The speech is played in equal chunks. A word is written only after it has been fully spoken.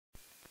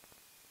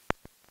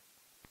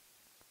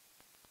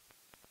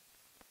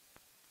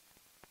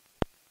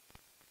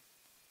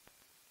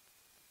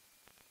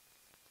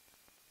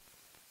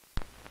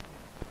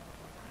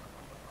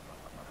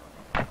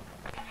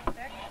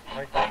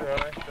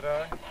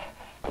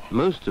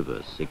Most of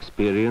us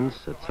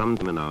experience at some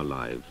time in our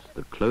lives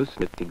the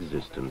close-knit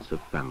existence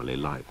of family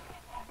life.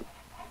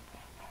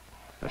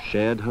 A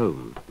shared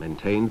home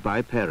maintained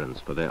by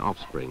parents for their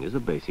offspring is a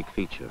basic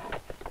feature.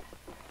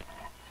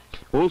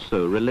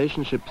 Also,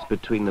 relationships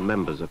between the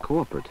members are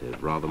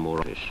cooperative, rather more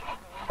offish.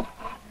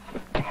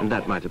 And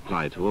that might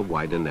apply to a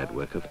wider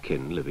network of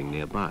kin living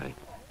nearby.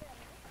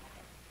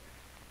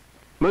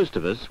 Most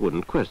of us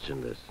wouldn't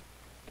question this.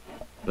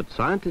 But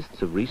scientists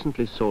have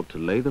recently sought to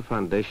lay the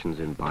foundations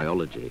in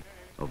biology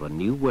of a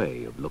new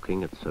way of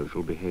looking at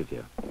social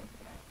behavior.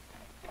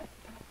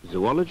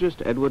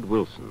 Zoologist Edward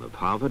Wilson of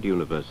Harvard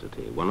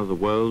University, one of the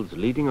world's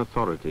leading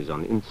authorities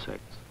on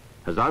insects,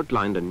 has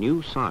outlined a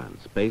new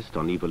science based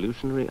on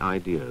evolutionary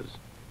ideas.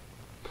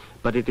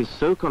 But it is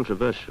so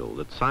controversial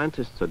that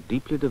scientists are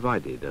deeply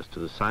divided as to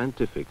the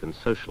scientific and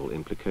social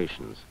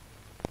implications.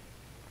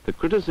 The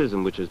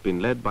criticism, which has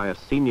been led by a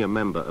senior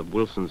member of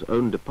Wilson's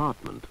own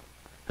department,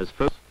 has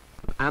focused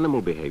that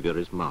animal behavior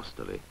is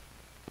masterly.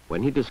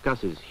 When he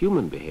discusses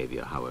human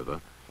behavior,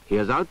 however, he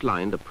has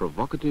outlined a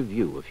provocative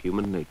view of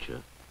human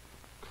nature.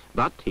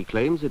 But he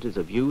claims it is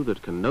a view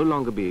that can no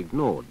longer be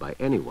ignored by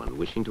anyone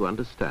wishing to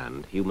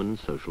understand human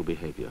social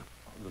behavior.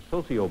 The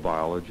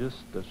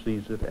sociobiologist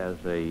sees it as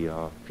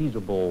a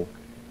feasible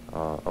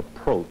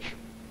approach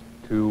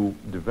to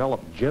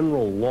develop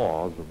general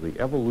laws of the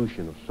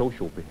evolution of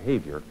social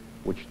behavior,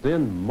 which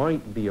then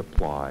might be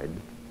applied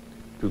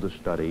to the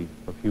study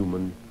of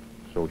human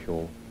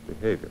social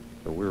behavior.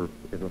 So we're,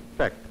 in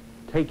effect,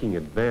 taking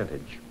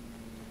advantage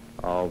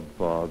of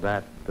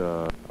that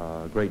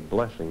great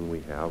blessing we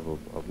have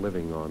of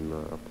living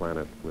on a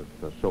planet with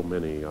so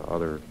many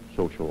other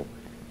social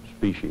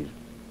species,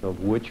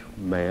 of which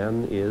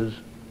man is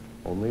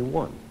only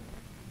one.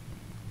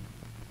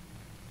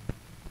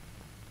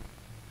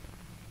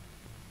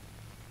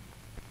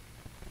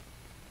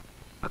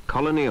 A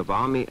colony of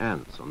army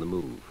ants on the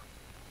move.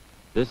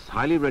 This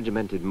highly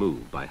regimented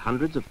move by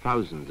hundreds of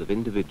thousands of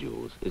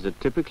individuals is a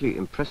typically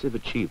impressive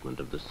achievement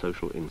of the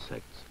social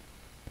insects.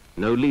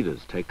 No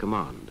leaders take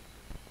command.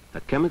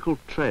 A chemical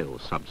trail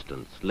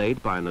substance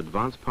laid by an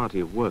advance party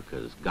of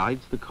workers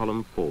guides the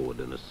column forward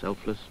in a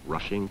selfless,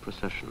 rushing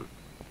procession.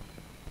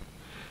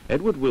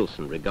 Edward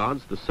Wilson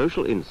regards the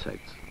social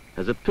insects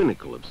as a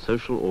pinnacle of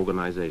social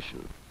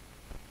organization,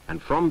 and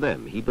from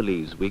them he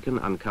believes we can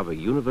uncover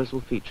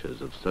universal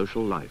features of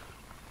social life.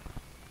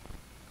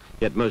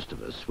 Yet most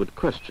of us would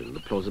question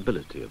the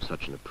plausibility of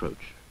such an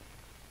approach.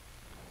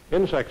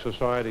 Insect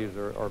societies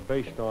are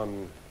based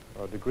on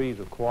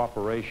degrees of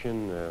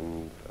cooperation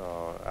and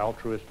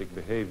altruistic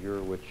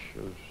behavior, which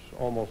is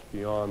almost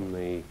beyond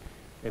the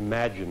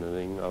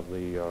imagining of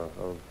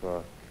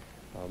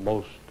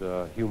most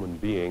human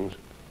beings.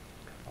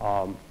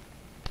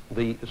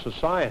 The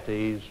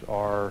societies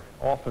are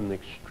often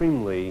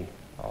extremely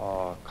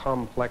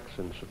complex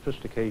and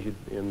sophisticated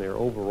in their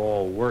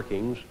overall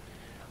workings,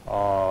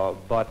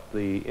 but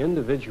the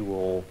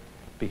individual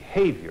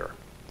behavior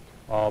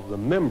of the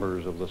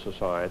members of the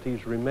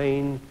societies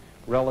remain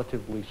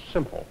relatively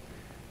simple.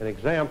 An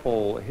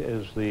example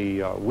is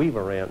the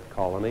weaver ant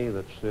colony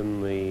that's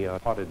in the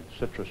potted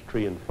citrus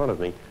tree in front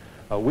of me.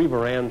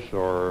 Weaver ants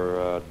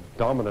are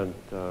dominant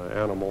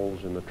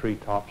animals in the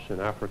treetops in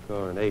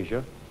Africa and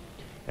Asia,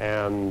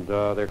 and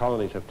their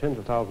colonies have tens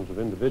of thousands of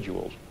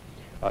individuals.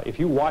 If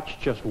you watch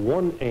just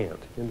one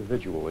ant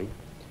individually,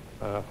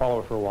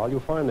 follow it for a while, you'll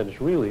find that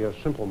it's really a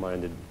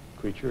simple-minded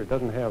creature. It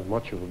doesn't have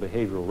much of a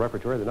behavioral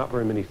repertoire. There are not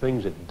very many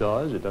things it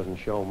does. It doesn't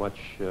show much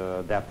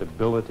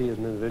adaptability as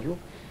an individual.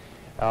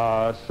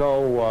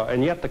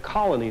 And yet the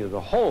colony as a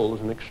whole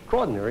is an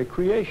extraordinary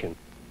creation.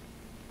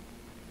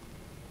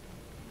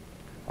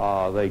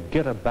 They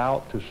get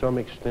about to some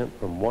extent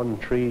from one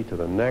tree to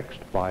the next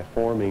by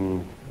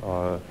forming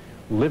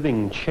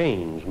living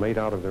chains made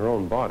out of their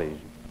own bodies.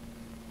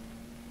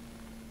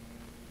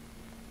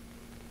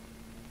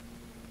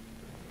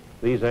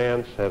 These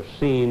ants have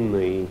seen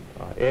the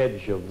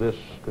edge of this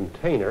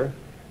container,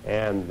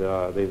 and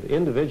they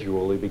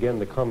individually begin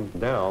to come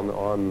down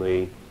on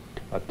the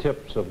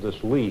tips of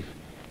this leaf,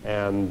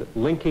 and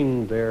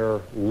linking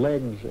their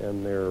legs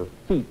and their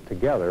feet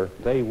together,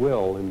 they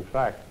will, in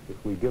fact,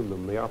 if we give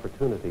them the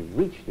opportunity,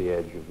 reach the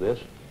edge of this,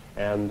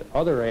 and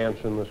other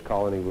ants in this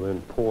colony will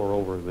then pour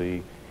over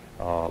the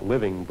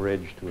living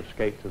bridge to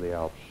escape to the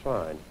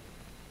outside.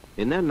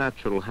 In their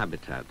natural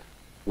habitat,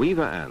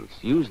 weaver ants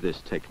use this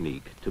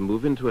technique to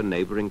move into a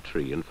neighboring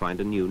tree and find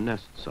a new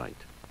nest site.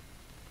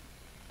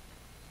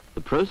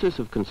 The process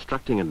of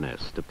constructing a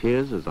nest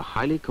appears as a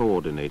highly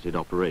coordinated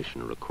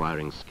operation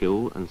requiring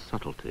skill and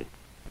subtlety.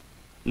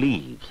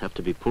 Leaves have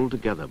to be pulled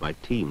together by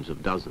teams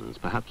of dozens,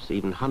 perhaps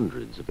even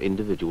hundreds of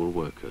individual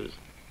workers.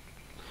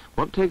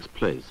 What takes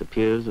place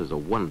appears as a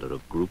wonder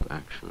of group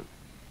action.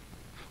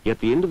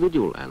 Yet the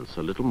individual ants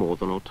are little more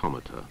than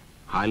automata,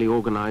 highly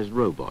organized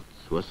robots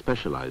who are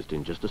specialized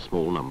in just a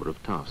small number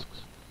of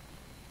tasks.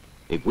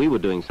 If we were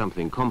doing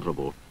something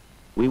comparable,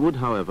 we would,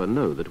 however,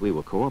 know that we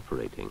were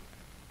cooperating.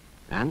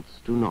 Ants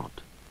do not.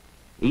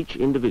 Each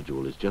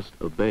individual is just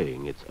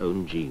obeying its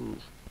own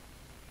genes.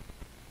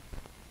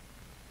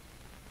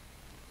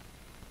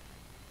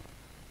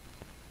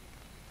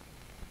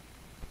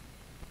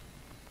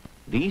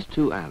 these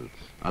two ants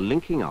are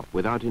linking up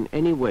without in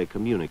any way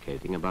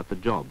communicating about the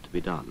job to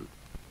be done.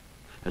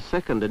 A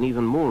second and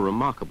even more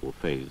remarkable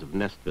phase of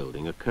nest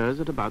building occurs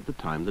at about the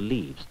time the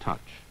leaves touch.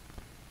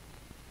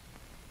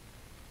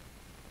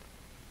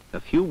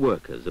 A few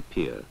workers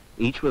appear,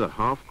 each with a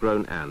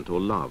half-grown ant or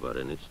larva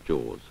in its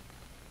jaws.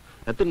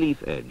 At the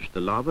leaf edge,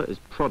 the larva is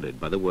prodded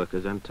by the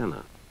worker's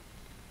antenna.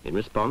 In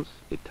response,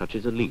 it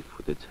touches a leaf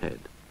with its head,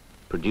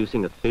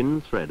 producing a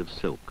thin thread of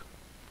silk.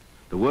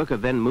 The worker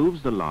then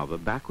moves the larva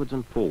backwards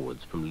and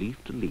forwards from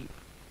leaf to leaf,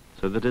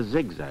 so that a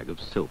zigzag of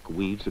silk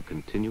weaves a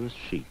continuous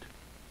sheet,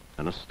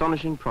 an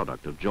astonishing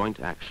product of joint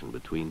action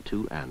between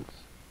two ants.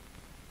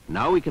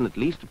 Now we can at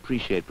least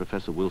appreciate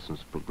Professor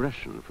Wilson's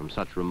progression from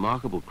such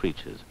remarkable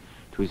creatures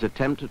to his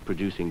attempt at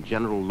producing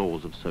general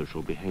laws of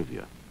social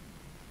behavior.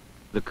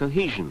 The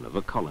cohesion of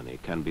a colony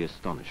can be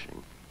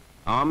astonishing.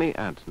 Army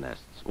ant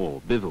nests,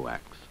 or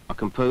bivouacs, are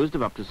composed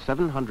of up to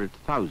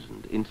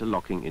 700,000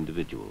 interlocking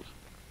individuals,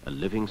 a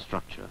living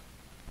structure.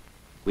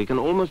 We can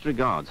almost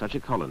regard such a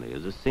colony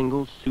as a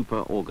single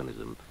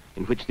superorganism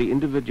in which the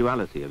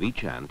individuality of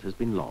each ant has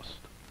been lost.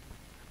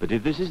 But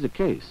if this is the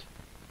case,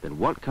 then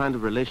what kind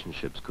of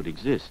relationships could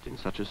exist in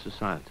such a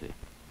society?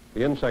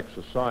 The insect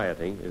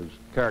society is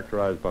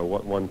characterized by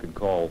what one could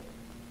call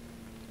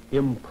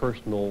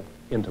impersonal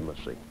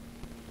intimacy.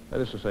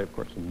 That is to say, of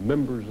course, the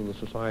members of the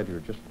society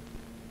are just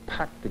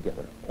packed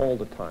together all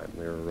the time.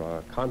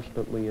 They're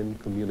constantly in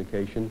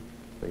communication.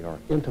 They are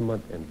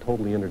intimate and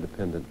totally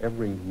interdependent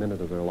every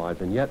minute of their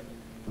lives, and yet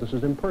this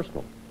is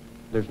impersonal.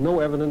 There's no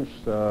evidence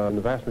in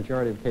the vast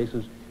majority of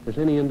cases there's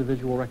any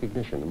individual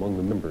recognition among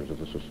the members of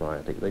the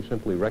society. They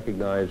simply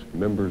recognize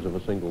members of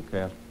a single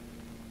caste,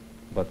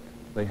 but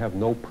they have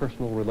no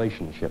personal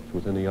relationships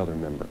with any other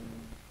member.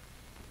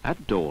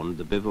 At dawn,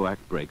 the bivouac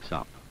breaks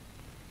up.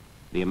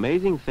 The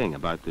amazing thing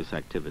about this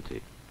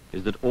activity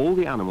is that all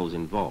the animals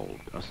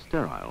involved are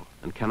sterile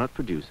and cannot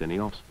produce any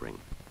offspring.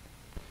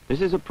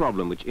 This is a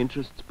problem which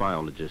interests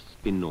biologists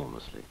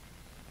enormously.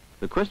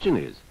 The question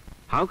is,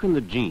 how can the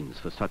genes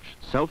for such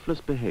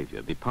selfless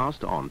behavior be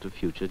passed on to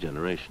future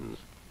generations?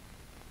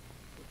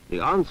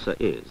 The answer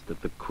is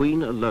that the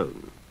queen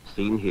alone,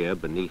 seen here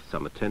beneath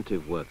some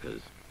attentive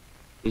workers,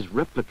 is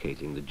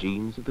replicating the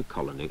genes of the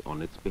colony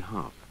on its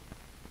behalf.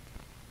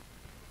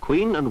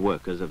 Queen and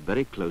workers are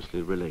very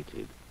closely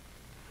related.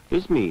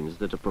 This means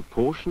that a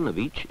proportion of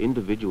each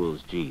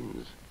individual's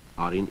genes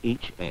are in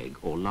each egg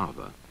or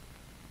larva.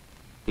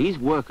 These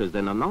workers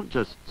then are not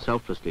just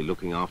selflessly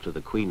looking after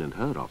the queen and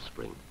her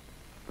offspring,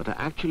 but are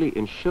actually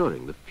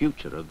ensuring the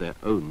future of their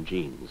own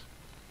genes.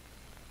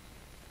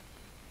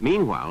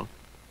 Meanwhile,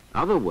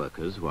 other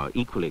workers who are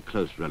equally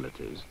close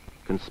relatives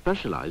can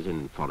specialize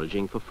in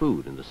foraging for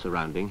food in the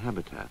surrounding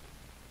habitat.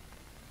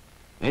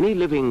 Any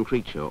living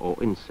creature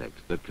or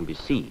insect that can be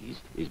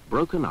seized is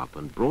broken up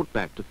and brought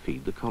back to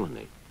feed the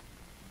colony.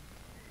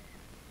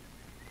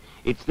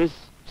 It's this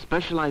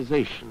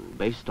specialization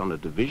based on a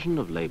division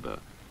of labor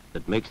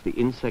that makes the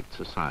insect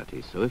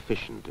society so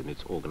efficient in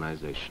its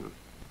organization.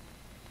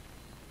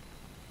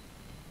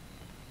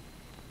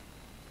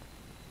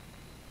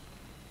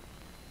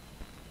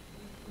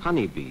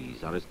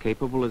 Honeybees are as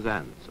capable as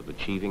ants of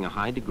achieving a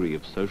high degree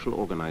of social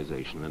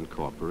organization and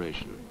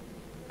cooperation,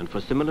 and for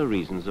similar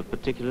reasons of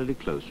particularly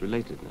close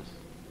relatedness.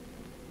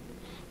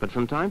 But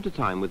from time to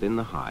time within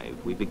the hive,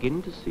 we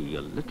begin to see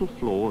a little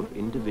flaw of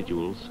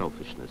individual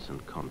selfishness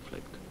and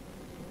conflict.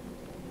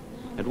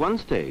 At one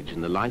stage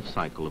in the life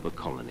cycle of a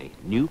colony,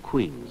 new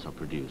queens are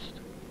produced.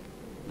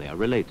 They are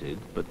related,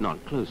 but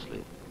not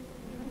closely.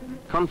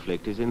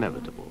 Conflict is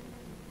inevitable,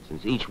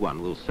 since each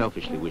one will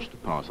selfishly wish to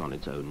pass on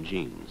its own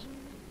genes.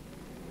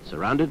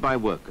 Surrounded by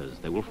workers,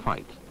 they will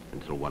fight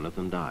until one of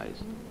them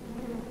dies.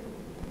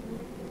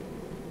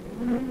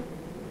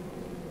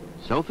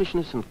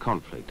 Selfishness and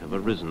conflict have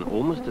arisen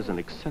almost as an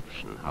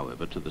exception,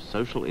 however, to the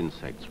social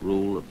insect's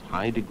rule of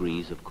high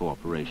degrees of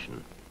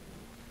cooperation.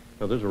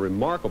 Now, there's a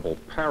remarkable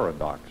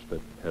paradox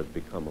that has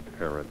become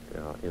apparent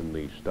in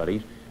these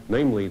studies,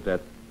 namely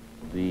that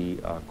the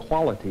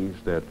qualities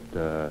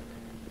that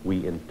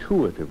we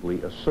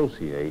intuitively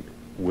associate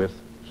with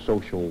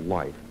social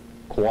life,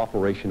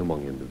 cooperation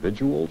among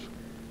individuals,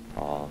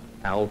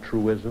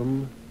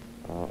 altruism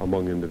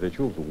among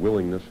individuals, the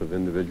willingness of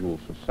individuals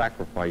to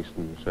sacrifice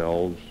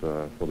themselves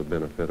for the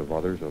benefit of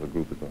others or the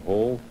group as a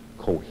whole,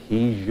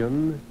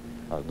 cohesion,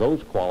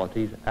 those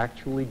qualities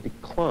actually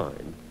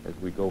decline as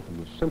we go from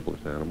the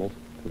simplest animals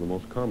to the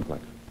most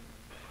complex.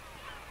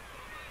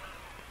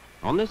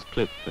 On this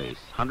cliff face,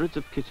 hundreds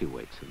of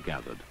kittiwakes have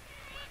gathered.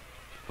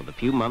 For the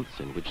few months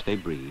in which they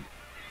breed,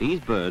 these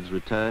birds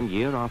return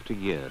year after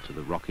year to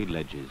the rocky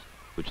ledges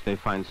which they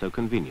find so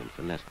convenient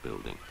for nest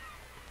building.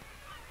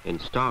 In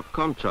stark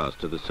contrast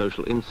to the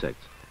social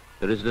insects,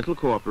 there is little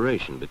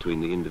cooperation between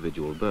the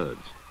individual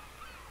birds.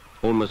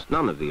 Almost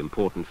none of the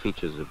important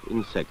features of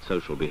insect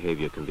social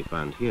behavior can be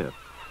found here.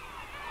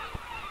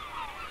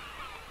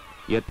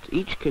 Yet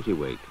each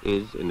kittiwake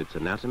is, in its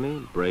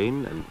anatomy,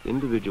 brain, and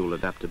individual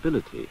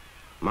adaptability,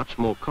 much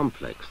more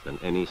complex than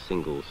any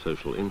single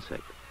social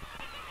insect.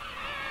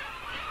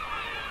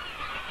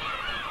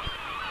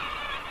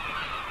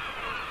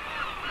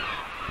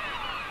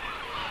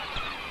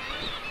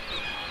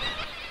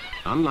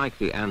 Unlike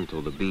the ant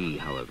or the bee,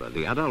 however,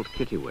 the adult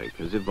kittiwake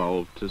has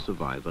evolved to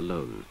survive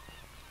alone.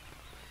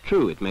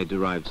 True, it may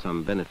derive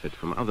some benefit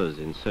from others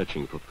in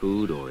searching for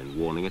food or in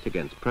warning it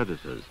against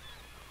predators,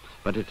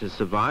 but it has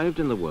survived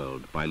in the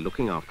world by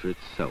looking after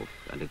itself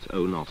and its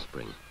own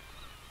offspring.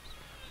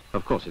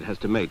 Of course, it has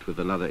to mate with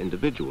another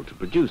individual to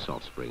produce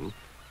offspring,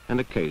 and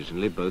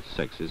occasionally both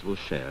sexes will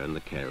share in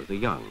the care of the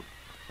young.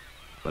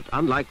 But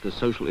unlike the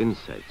social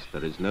insects,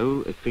 there is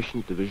no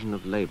efficient division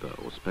of labor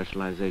or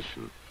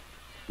specialization.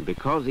 And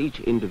because each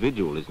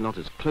individual is not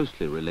as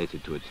closely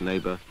related to its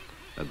neighbor,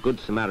 a good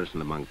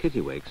Samaritan among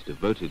kittiwakes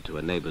devoted to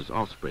a neighbor's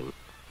offspring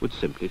would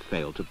simply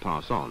fail to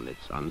pass on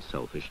its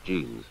unselfish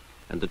genes,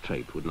 and the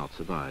trait would not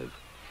survive.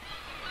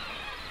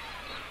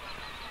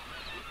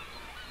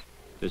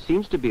 There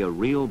seems to be a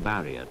real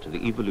barrier to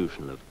the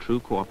evolution of true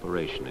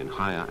cooperation in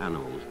higher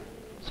animals,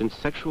 since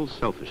sexual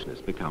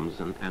selfishness becomes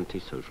an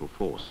antisocial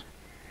force.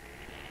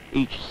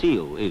 Each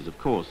seal is, of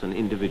course, an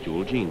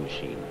individual gene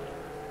machine,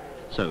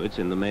 so it's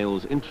in the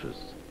male's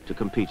interests to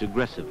compete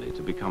aggressively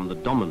to become the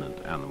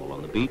dominant animal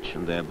on the beach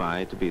and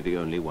thereby to be the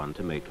only one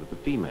to mate with the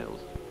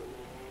females.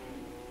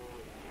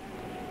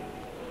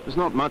 There's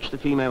not much the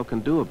female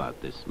can do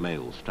about this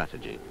male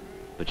strategy,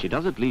 but she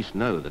does at least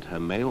know that her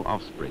male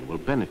offspring will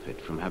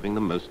benefit from having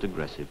the most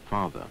aggressive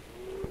father.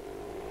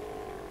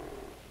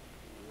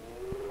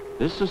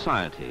 This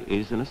society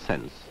is, in a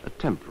sense, a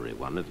temporary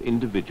one of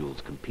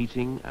individuals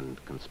competing and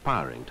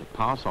conspiring to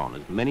pass on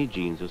as many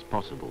genes as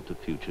possible to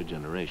future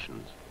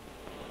generations.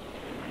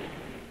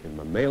 In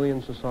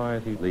mammalian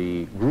society,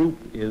 the group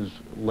is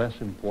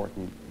less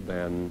important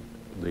than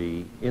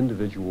the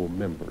individual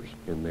members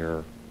in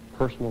their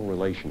personal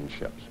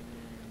relationships.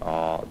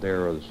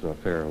 There is a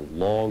fair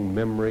long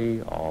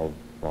memory of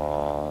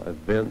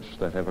events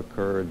that have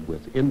occurred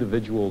with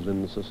individuals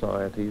in the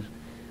societies.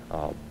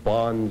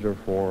 Bonds are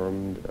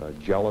formed,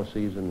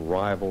 jealousies and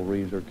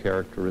rivalries are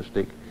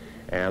characteristic,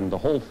 and the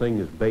whole thing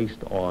is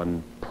based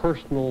on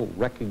personal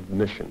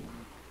recognition.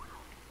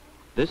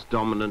 This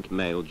dominant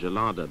male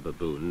gelada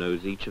baboon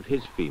knows each of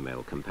his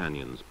female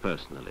companions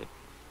personally.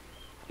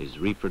 His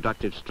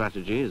reproductive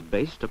strategy is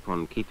based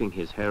upon keeping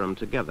his harem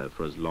together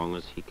for as long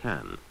as he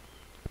can.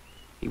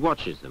 He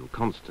watches them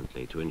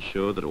constantly to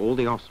ensure that all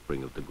the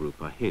offspring of the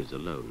group are his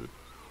alone.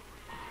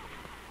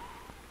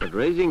 But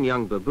raising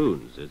young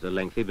baboons is a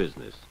lengthy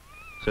business,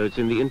 so it's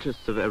in the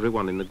interests of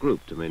everyone in the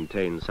group to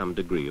maintain some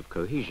degree of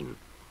cohesion.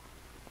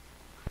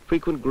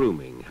 Frequent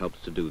grooming helps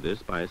to do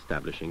this by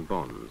establishing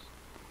bonds.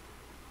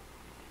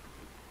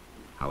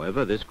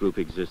 However, this group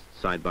exists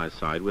side by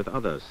side with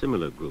other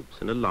similar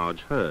groups in a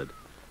large herd,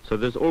 so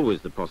there's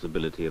always the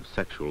possibility of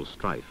sexual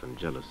strife and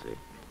jealousy.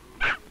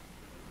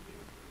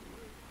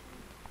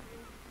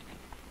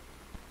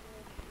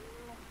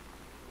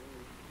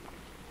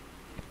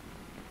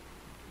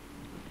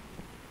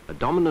 A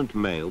dominant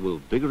male will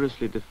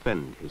vigorously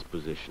defend his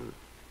position,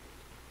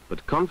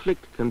 but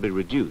conflict can be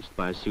reduced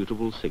by a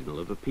suitable signal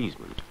of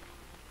appeasement.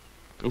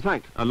 In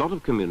fact, a lot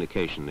of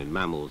communication in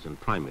mammals and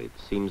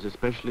primates seems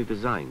especially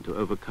designed to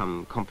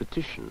overcome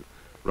competition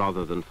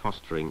rather than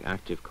fostering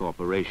active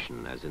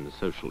cooperation as in the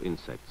social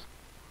insects.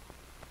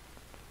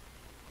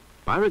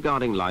 By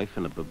regarding life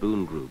in a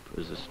baboon group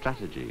as a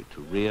strategy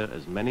to rear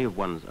as many of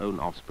one's own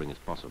offspring as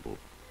possible,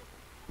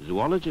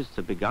 zoologists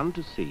have begun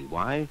to see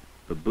why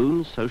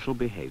baboon social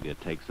behavior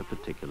takes a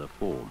particular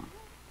form.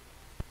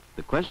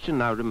 The question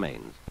now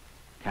remains,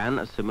 can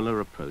a similar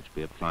approach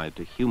be applied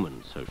to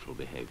human social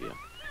behavior?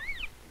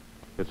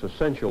 It's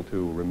essential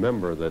to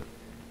remember that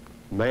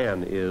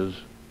man is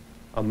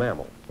a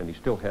mammal, and he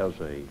still has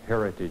a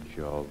heritage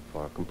of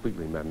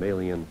completely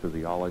mammalian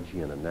physiology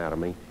and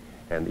anatomy,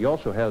 and he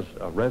also has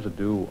a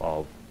residue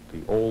of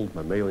the old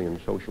mammalian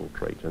social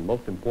traits, and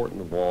most important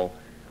of all,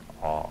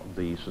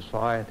 the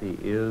society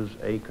is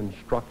a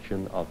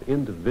construction of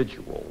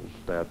individuals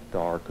that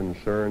are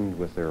concerned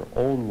with their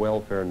own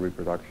welfare and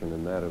reproduction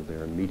and that of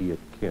their immediate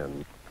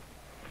kin.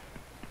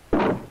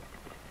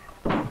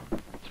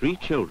 3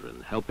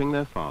 children helping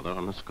their father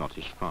on a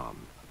Scottish farm.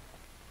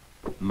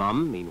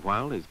 Mum,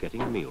 meanwhile, is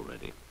getting a meal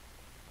ready.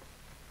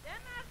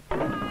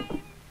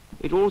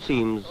 It all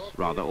seems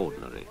rather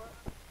ordinary,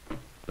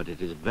 but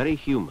it is very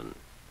human,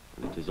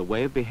 and it is a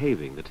way of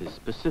behaving that is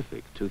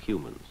specific to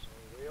humans.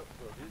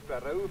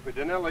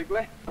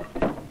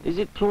 Is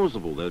it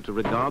plausible, though, to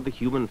regard the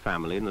human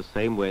family in the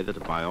same way that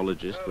a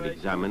biologist would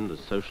examine the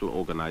social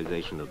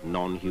organization of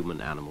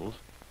non-human animals?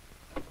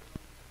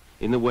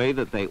 In the way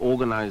that they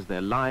organize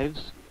their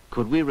lives,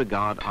 could we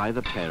regard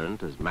either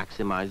parent as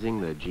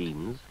maximizing their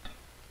genes?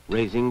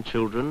 Raising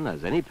children,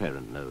 as any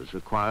parent knows,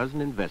 requires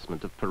an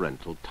investment of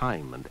parental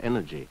time and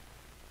energy.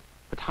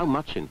 But how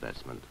much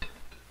investment?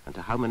 And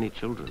to how many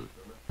children?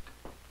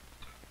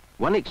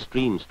 One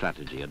extreme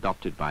strategy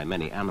adopted by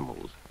many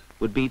animals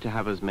would be to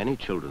have as many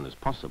children as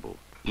possible,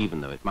 even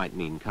though it might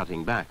mean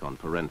cutting back on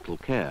parental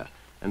care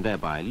and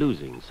thereby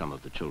losing some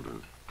of the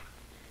children.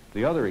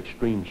 The other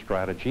extreme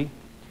strategy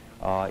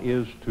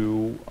is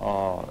to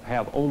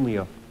have only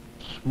a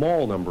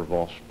small number of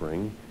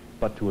offspring,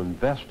 but to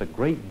invest a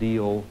great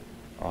deal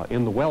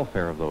in the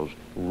welfare of those,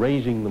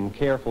 raising them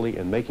carefully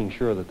and making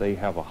sure that they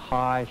have a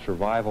high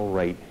survival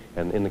rate,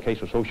 and in the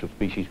case of social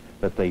species,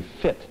 that they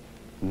fit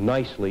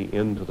nicely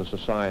into the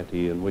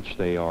society in which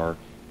they are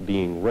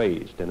being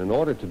raised. And in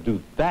order to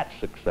do that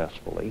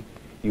successfully,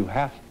 you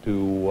have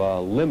to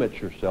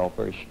limit yourself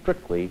very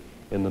strictly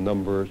in the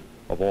numbers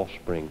of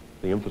offspring.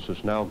 The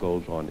emphasis now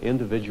goes on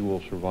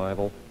individual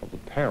survival of the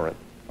parent,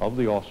 of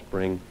the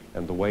offspring,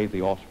 and the way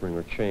the offspring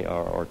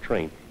are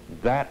trained.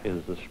 That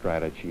is the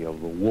strategy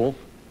of the wolf,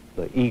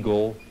 the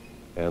eagle,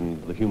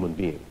 and the human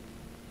being.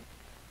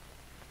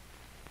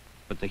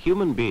 But the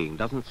human being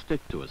doesn't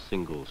stick to a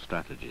single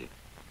strategy.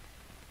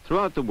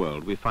 Throughout the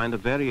world, we find a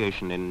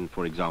variation in,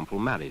 for example,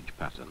 marriage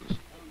patterns.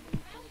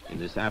 In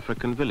this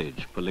African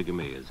village,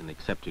 polygamy is an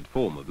accepted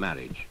form of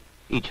marriage.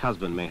 Each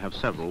husband may have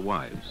several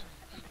wives.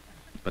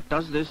 But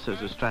does this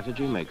as a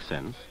strategy make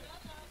sense?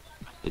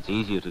 It's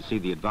easier to see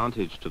the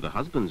advantage to the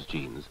husband's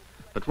genes,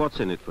 but what's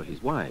in it for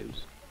his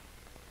wives?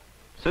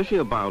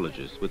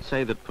 Sociobiologists would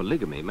say that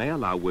polygamy may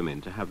allow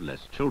women to have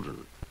less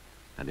children,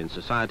 and in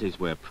societies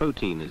where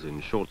protein is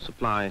in short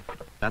supply,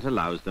 that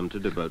allows them to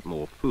devote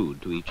more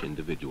food to each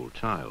individual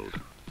child.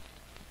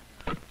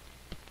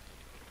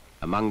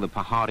 Among the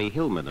Pahari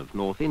hillmen of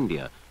North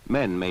India,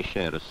 men may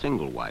share a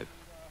single wife.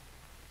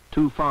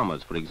 Two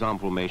farmers, for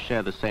example, may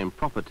share the same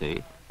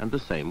property and the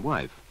same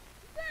wife.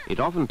 It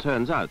often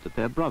turns out that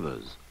they're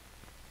brothers.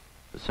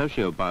 The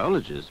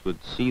sociobiologists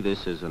would see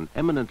this as an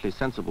eminently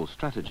sensible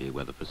strategy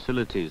where the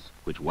facilities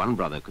which one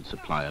brother could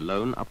supply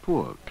alone are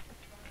poor.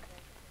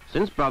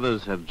 Since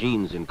brothers have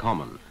genes in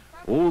common,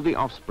 all the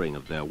offspring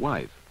of their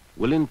wife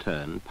will in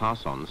turn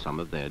pass on some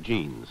of their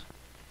genes.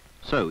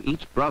 So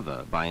each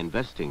brother, by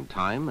investing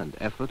time and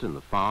effort in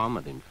the farm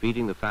and in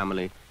feeding the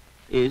family,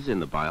 is, in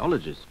the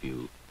biologist's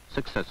view,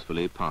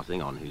 successfully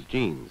passing on his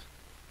genes.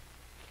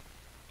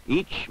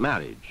 Each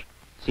marriage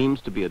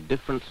seems to be a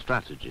different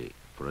strategy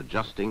for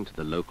adjusting to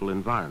the local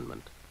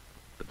environment,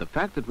 but the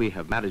fact that we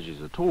have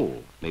marriages at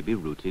all may be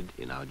rooted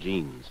in our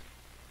genes.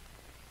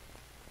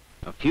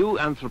 A few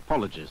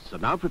anthropologists are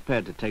now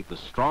prepared to take the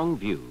strong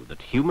view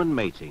that human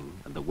mating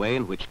and the way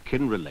in which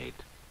kin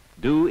relate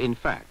do, in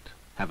fact,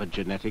 have a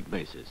genetic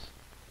basis.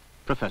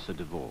 Professor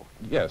DeVore.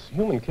 Yes,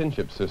 human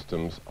kinship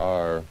systems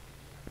are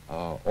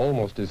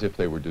almost as if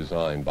they were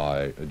designed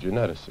by a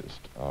geneticist.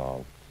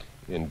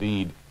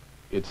 Indeed,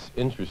 it's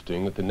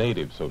interesting that the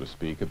natives, so to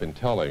speak, have been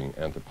telling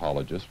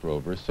anthropologists for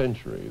over a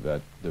century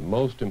that the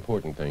most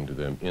important thing to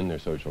them in their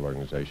social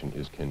organization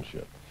is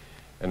kinship.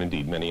 And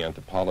indeed, many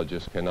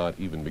anthropologists cannot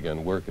even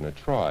begin work in a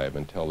tribe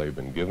until they've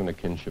been given a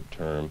kinship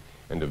term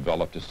and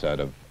developed a set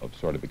of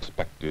sort of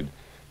expected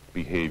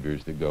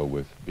behaviors that go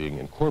with being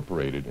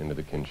incorporated into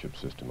the kinship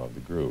system of the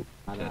group.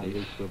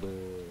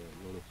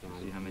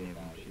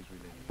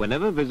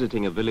 Whenever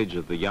visiting a village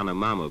of the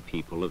Yanomamo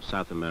people of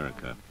South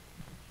America,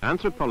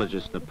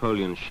 anthropologist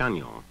Napoleon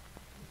Chagnon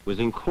was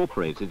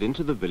incorporated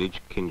into the village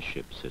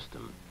kinship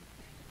system.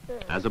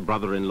 As a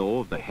brother-in-law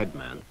of the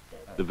headman,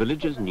 the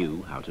villagers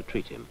knew how to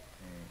treat him.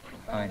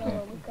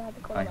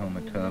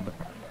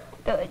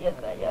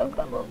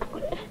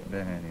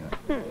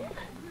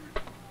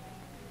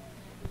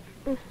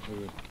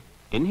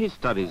 In his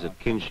studies of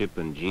kinship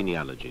and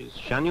genealogies,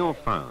 Chagnon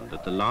found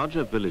that the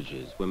larger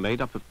villages were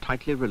made up of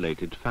tightly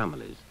related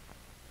families.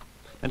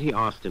 And he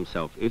asked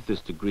himself if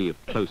this degree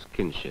of close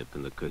kinship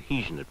and the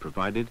cohesion it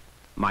provided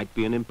might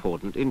be an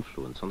important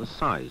influence on the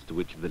size to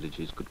which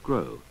villages could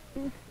grow.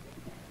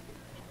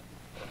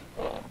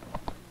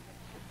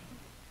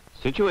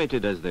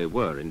 Situated as they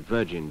were in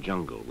virgin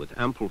jungle with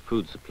ample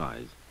food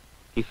supplies,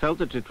 he felt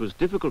that it was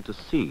difficult to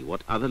see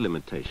what other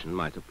limitation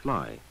might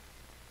apply.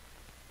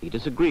 He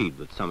disagreed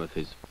with some of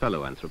his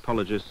fellow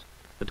anthropologists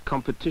that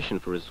competition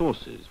for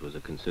resources was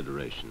a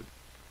consideration.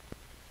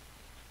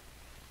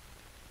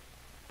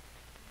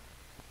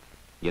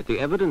 Yet the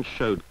evidence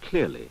showed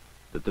clearly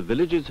that the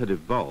villages had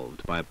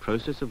evolved by a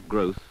process of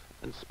growth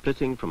and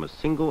splitting from a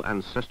single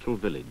ancestral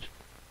village,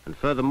 and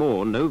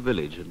furthermore, no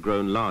village had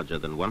grown larger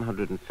than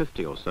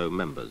 150 or so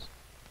members.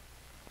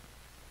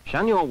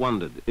 Chagnon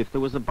wondered if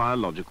there was a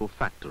biological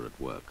factor at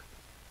work.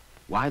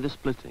 Why the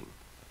splitting?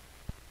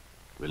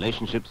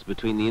 Relationships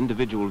between the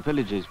individual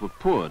villages were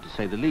poor, to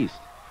say the least,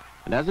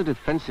 and as a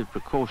defensive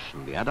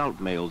precaution, the adult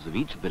males of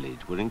each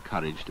village were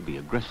encouraged to be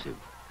aggressive,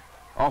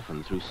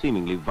 often through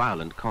seemingly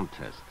violent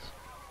contests.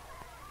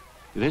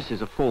 This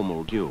is a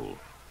formal duel,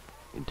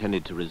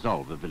 intended to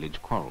resolve a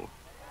village quarrel.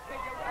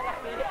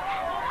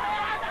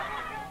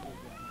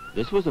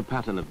 This was a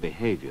pattern of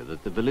behavior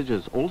that the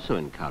villagers also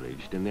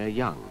encouraged in their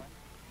young.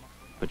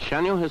 But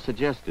Chagnon has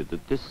suggested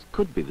that this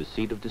could be the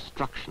seed of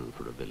destruction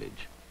for a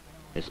village,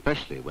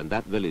 especially when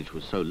that village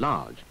was so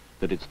large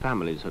that its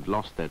families had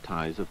lost their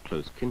ties of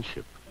close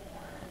kinship.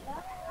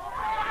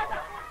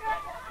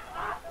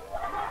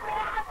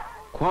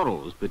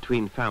 Quarrels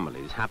between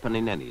families happen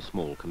in any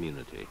small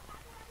community.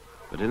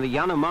 But in the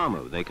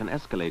Yanomamo, they can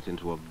escalate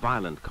into a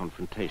violent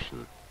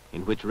confrontation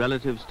in which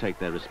relatives take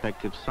their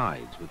respective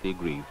sides with the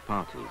aggrieved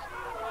parties.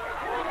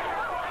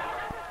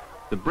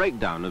 The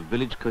breakdown of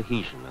village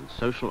cohesion and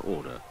social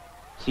order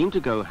seem to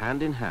go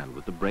hand in hand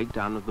with the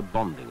breakdown of the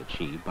bonding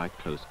achieved by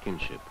close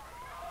kinship.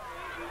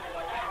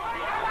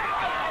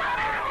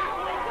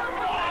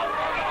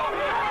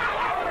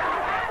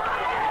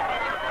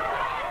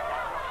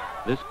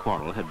 This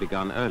quarrel had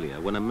begun earlier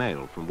when a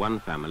male from one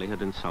family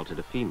had insulted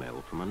a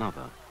female from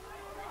another.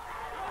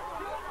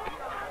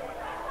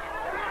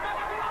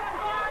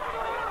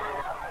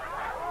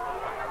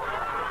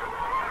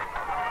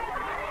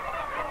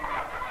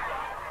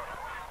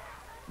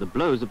 The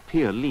blows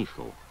appear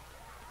lethal,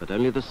 but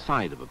only the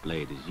side of a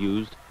blade is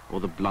used or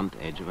the blunt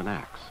edge of an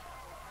axe.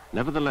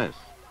 Nevertheless,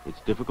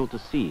 it's difficult to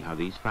see how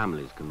these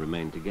families can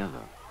remain together.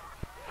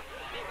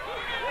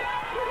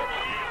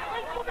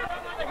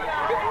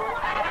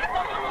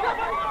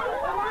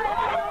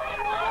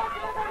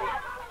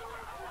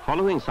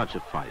 Following such a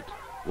fight,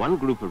 one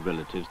group of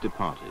relatives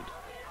departed.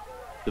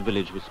 The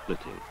village was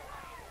splitting.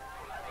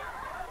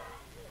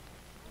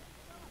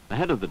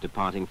 Ahead of the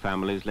departing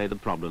families lay the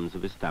problems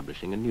of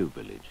establishing a new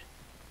village.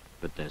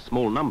 But their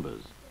small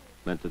numbers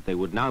meant that they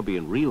would now be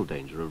in real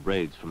danger of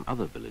raids from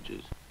other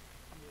villages.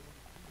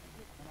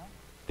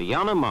 The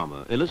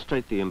Yanomamo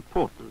illustrate the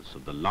importance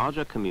of the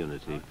larger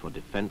community for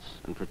defense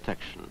and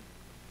protection,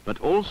 but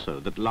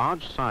also that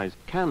large size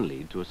can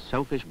lead to a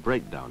selfish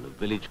breakdown of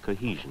village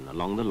cohesion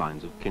along the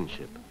lines of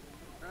kinship.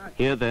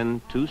 Here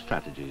then, two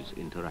strategies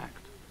interact.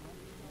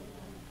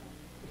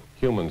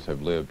 Humans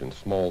have lived in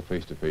small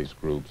face-to-face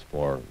groups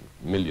for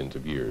millions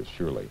of years,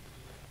 surely.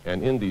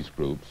 And in these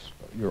groups,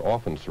 you're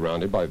often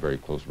surrounded by very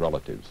close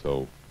relatives,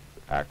 so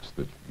acts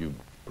that you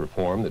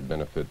perform that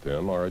benefit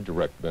them are a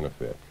direct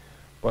benefit.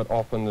 But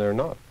often they're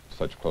not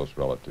such close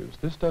relatives.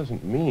 This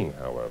doesn't mean,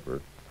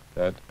 however,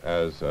 that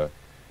as an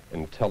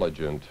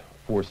intelligent,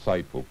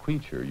 foresightful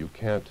creature, you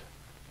can't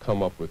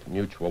come up with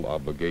mutual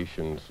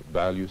obligations,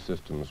 value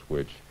systems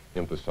which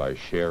emphasize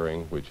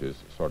sharing, which is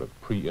sort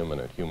of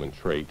preeminent human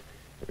trait.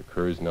 It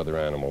occurs in other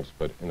animals,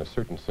 but in a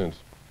certain sense,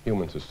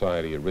 human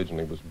society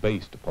originally was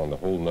based upon the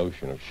whole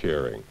notion of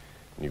sharing.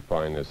 And you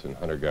find this in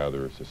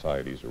hunter-gatherer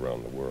societies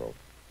around the world.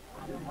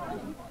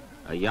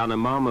 A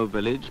Yanomamo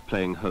village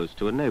playing host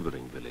to a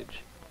neighboring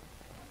village.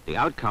 The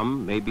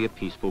outcome may be a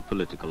peaceful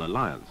political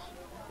alliance,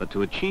 but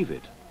to achieve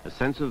it, a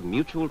sense of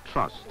mutual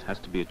trust has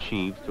to be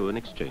achieved through an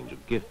exchange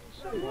of gifts.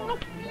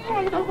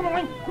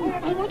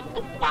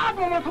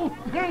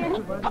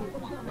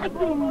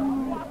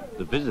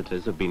 The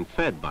visitors have been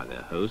fed by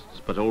their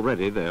hosts, but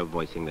already they are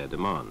voicing their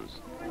demands.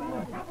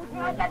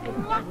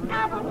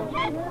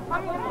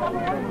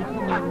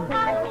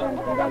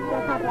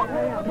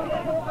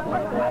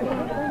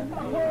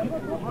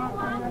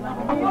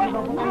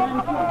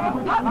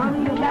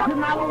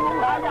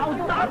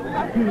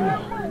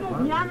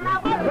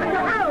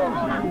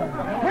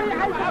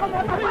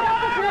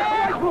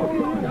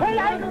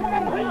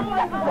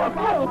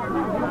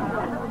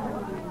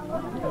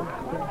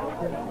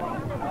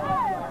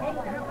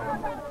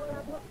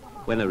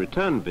 When a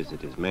return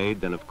visit is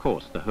made, then of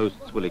course the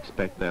hosts will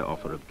expect their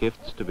offer of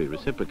gifts to be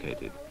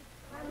reciprocated.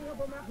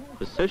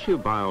 The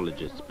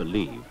sociobiologists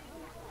believe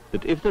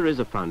that if there is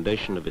a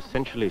foundation of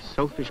essentially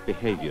selfish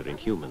behavior in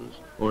humans,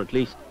 or at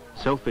least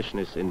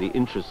selfishness in the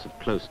interests of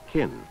close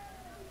kin,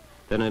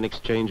 then an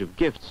exchange of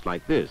gifts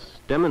like this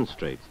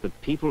demonstrates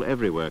that people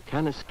everywhere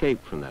can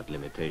escape from that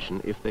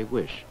limitation if they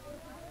wish.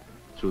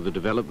 Through the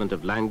development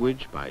of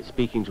language, by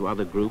speaking to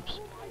other groups,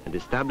 and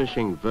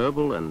establishing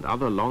verbal and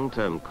other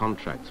long-term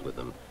contracts with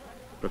them,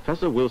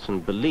 Professor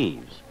Wilson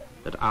believes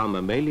that our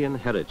mammalian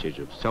heritage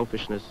of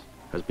selfishness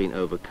has been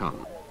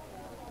overcome.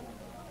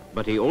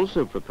 But he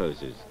also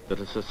proposes that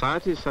a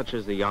society such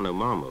as the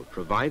Yanomamo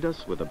provide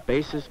us with a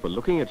basis for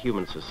looking at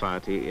human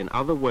society in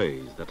other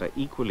ways that are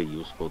equally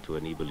useful to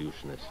an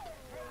evolutionist.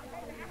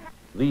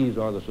 These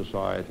are the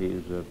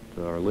societies that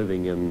are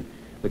living in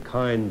the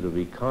kinds of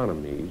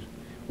economies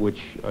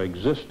which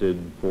existed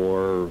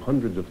for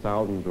hundreds of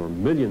thousands or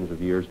millions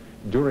of years,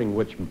 during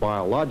which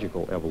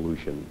biological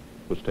evolution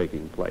was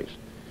taking place.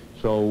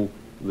 So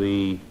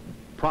the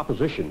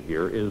proposition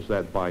here is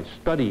that by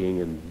studying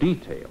in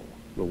detail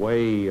the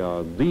way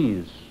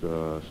these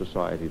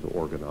societies are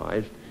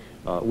organized,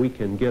 we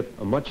can get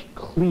a much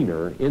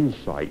cleaner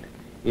insight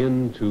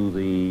into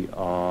the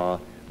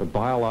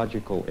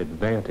biological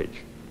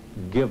advantage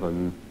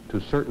given to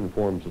certain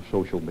forms of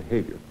social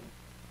behavior.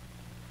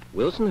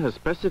 Wilson has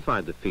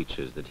specified the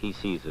features that he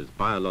sees as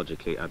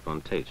biologically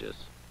advantageous: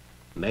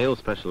 male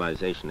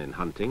specialization in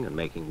hunting and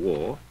making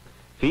war,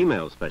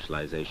 female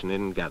specialization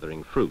in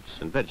gathering fruits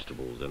and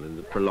vegetables and in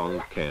the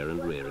prolonged care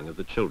and rearing of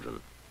the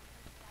children.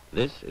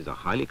 This is a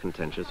highly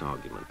contentious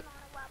argument.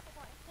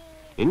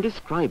 In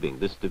describing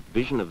this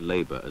division of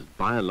labor as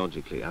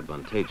biologically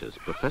advantageous,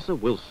 Professor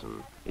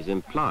Wilson is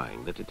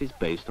implying that it is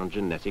based on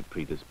genetic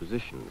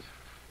predispositions.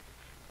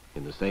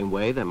 In the same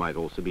way, there might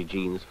also be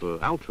genes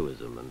for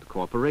altruism and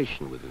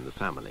cooperation within the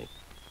family.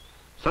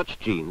 Such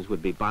genes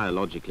would be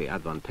biologically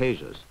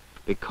advantageous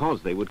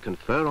because they would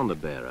confer on the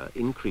bearer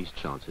increased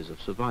chances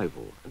of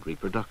survival and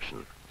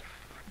reproduction.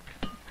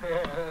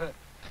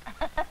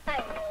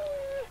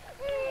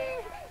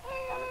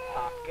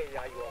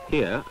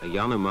 Here, a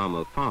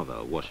Yanomamo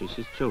father washes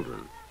his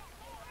children.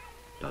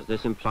 Does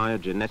this imply a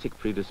genetic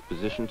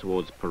predisposition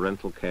towards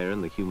parental care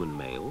in the human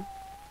male?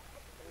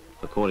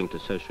 According to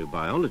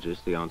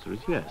sociobiologists, the answer is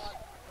yes.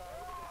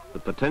 The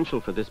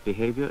potential for this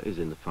behavior is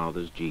in the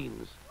father's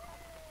genes,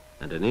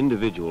 and an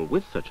individual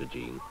with such a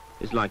gene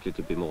is likely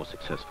to be more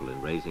successful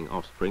in raising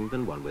offspring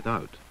than one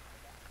without.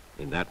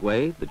 In that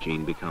way, the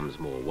gene becomes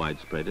more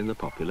widespread in the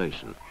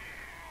population.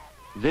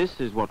 This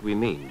is what we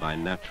mean by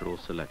natural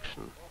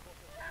selection.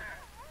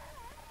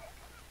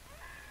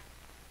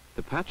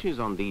 The patches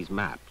on these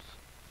maps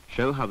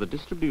show how the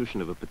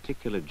distribution of a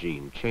particular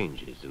gene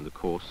changes in the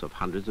course of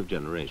hundreds of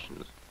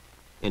generations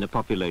in a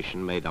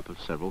population made up of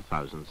several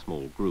thousand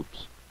small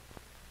groups.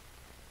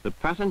 The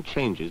pattern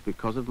changes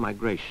because of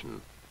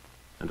migration,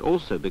 and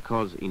also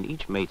because in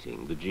each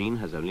mating the gene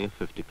has only a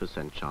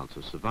 50% chance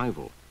of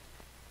survival.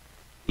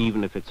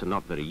 Even if it's a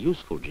not very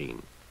useful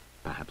gene,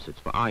 perhaps it's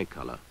for eye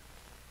color,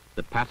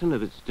 the pattern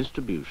of its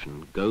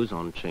distribution goes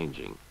on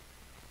changing.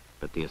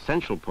 But the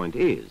essential point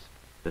is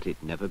that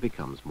it never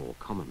becomes more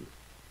common.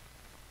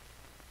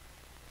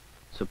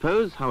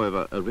 Suppose,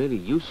 however, a really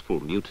useful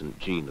mutant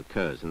gene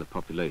occurs in the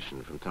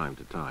population from time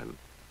to time.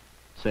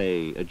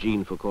 Say, a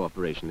gene for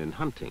cooperation in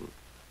hunting,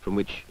 from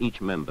which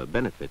each member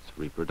benefits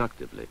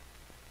reproductively.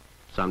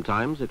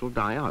 Sometimes it'll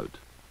die out,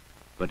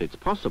 but it's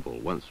possible,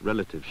 once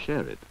relatives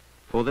share it,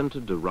 for them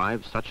to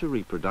derive such a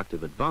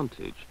reproductive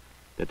advantage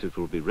that it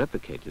will be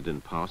replicated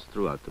and passed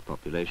throughout the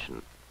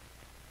population.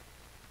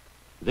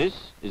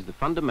 This is the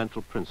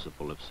fundamental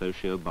principle of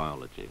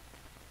sociobiology,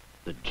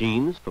 that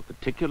genes for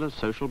particular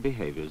social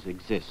behaviors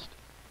exist,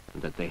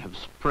 and that they have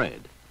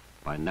spread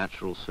by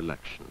natural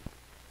selection.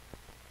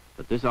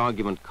 But this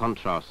argument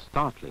contrasts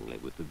startlingly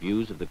with the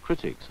views of the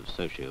critics of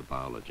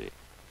sociobiology.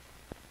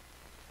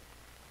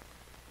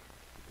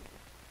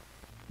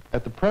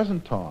 At the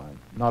present time,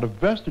 not a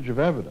vestige of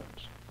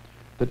evidence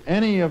that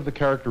any of the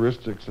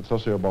characteristics that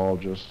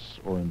sociobiologists,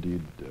 or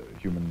indeed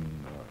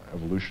human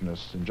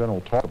evolutionists in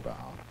general, talk about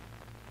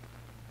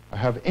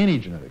have any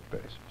genetic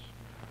basis.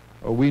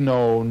 We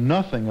know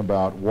nothing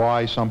about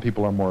why some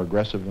people are more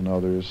aggressive than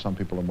others, some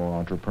people are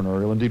more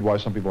entrepreneurial, indeed why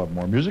some people have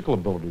more musical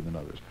ability than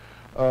others.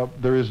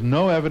 There is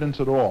no evidence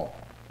at all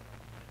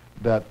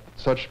that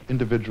such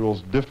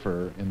individuals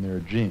differ in their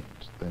genes.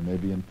 They may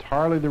be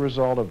entirely the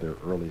result of their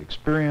early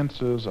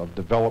experiences, of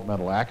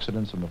developmental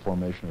accidents in the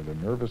formation of their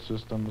nervous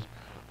systems,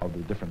 of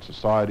the different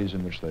societies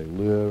in which they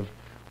live,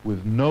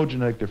 with no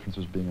genetic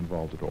differences being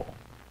involved at all.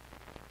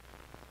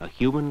 A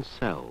human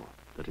cell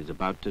that is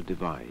about to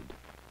divide.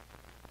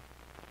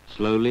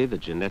 Slowly, the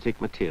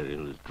genetic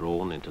material is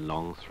drawn into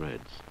long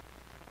threads.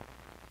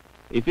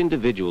 If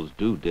individuals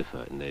do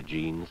differ in their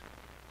genes,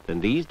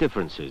 then these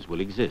differences will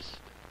exist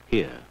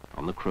here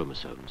on the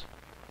chromosomes.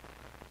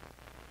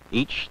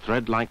 Each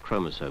thread-like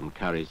chromosome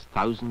carries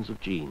thousands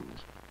of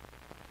genes.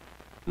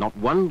 Not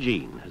one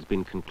gene has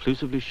been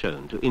conclusively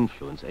shown to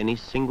influence any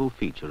single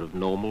feature of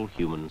normal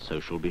human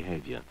social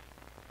behavior.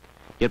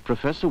 Yet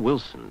Professor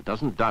Wilson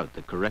doesn't doubt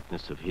the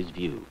correctness of his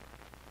view,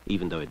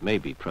 even though it may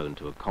be prone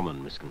to a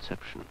common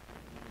misconception.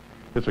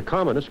 It's a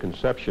common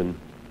misconception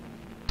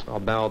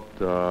about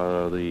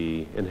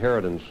the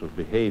inheritance of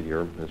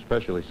behavior,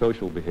 especially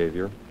social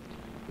behavior,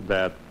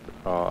 that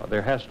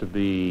there has to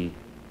be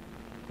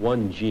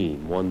one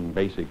gene, one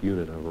basic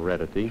unit of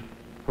heredity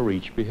for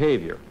each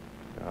behavior.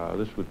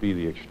 This would be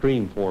the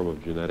extreme form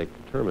of genetic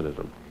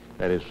determinism.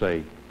 That is,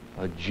 say,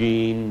 a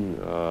gene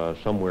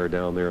somewhere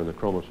down there in the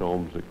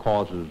chromosomes that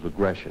causes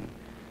aggression,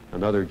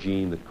 another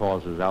gene that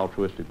causes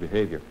altruistic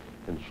behavior,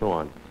 and so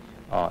on.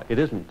 It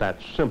isn't that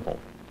simple.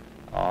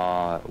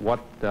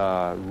 What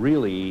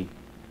really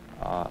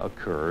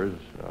occurs,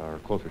 or a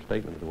closer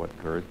statement of what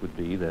occurs, would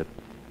be that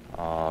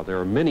there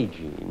are many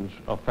genes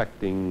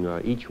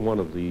affecting each one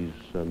of these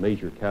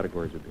major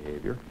categories of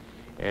behavior,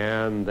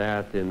 and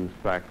that, in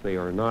fact, they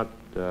are not,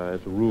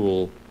 as a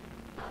rule,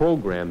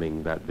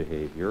 programming that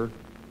behavior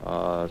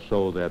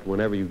so that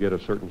whenever you get a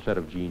certain set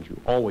of genes, you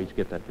always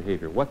get that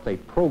behavior. What they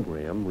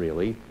program,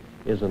 really,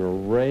 is an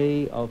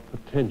array of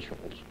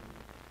potentials.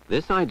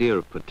 This idea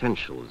of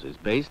potentials is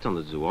based on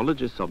the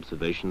zoologist's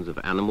observations of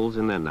animals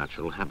in their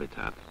natural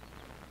habitat,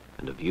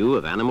 and a view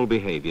of animal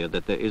behavior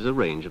that there is a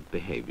range of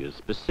behaviors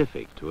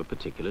specific to a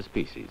particular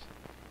species.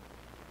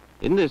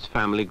 In this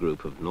family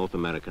group of North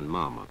American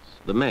marmots,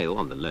 the male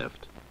on the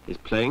left is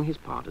playing his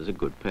part as a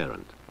good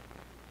parent.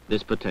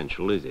 This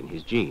potential is in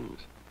his genes.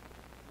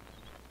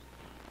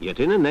 Yet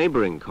in a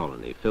neighboring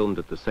colony filmed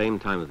at the same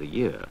time of the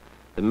year,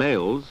 the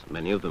males,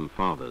 many of them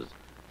fathers,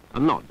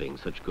 are not being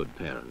such good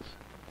parents.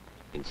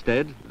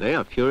 Instead, they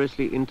are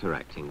furiously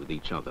interacting with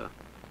each other.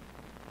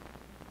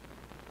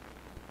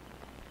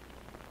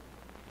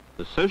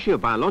 The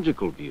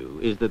sociobiological view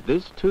is that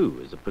this too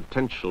is a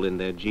potential in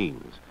their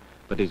genes,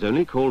 but is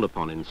only called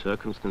upon in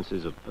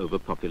circumstances of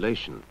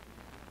overpopulation.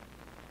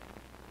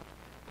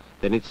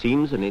 Then it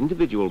seems an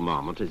individual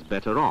marmot is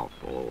better off,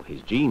 or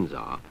his genes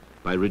are,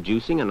 by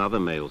reducing another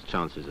male's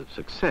chances of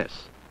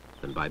success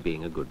than by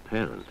being a good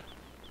parent.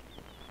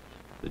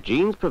 The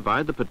genes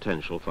provide the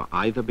potential for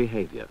either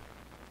behavior,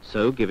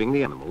 so giving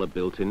the animal a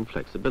built-in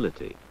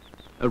flexibility,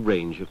 a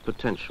range of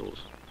potentials.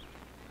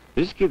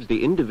 This gives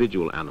the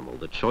individual animal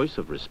the choice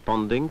of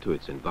responding to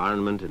its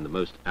environment in the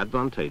most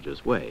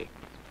advantageous way.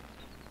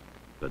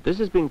 But this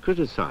has been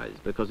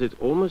criticized because it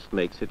almost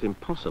makes it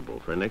impossible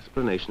for an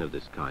explanation of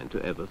this kind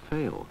to ever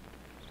fail.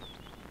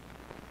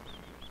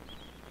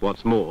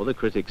 What's more, the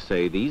critics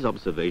say these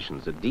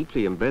observations are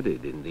deeply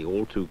embedded in the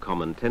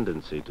all-too-common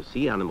tendency to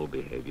see animal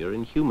behavior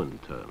in human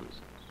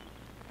terms.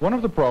 One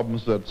of the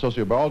problems that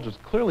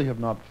sociobiologists clearly have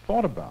not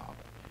thought about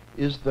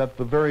is that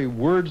the very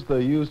words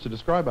they use to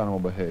describe animal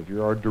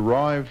behavior are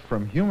derived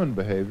from human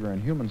behavior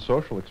and human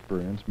social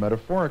experience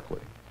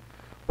metaphorically.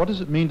 What does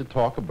it mean to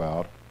talk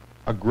about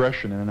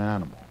aggression in an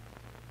animal?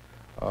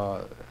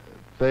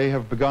 They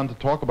have begun to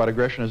talk about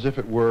aggression as if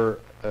it were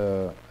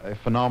a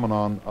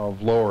phenomenon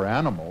of lower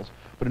animals,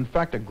 but in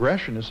fact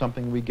aggression is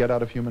something we get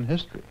out of human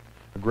history.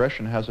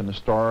 Aggression has an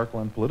historical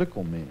and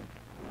political meaning.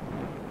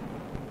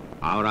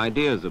 Our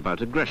ideas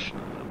about aggression,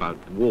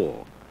 about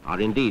war, are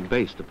indeed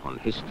based upon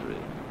history,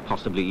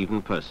 possibly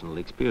even personal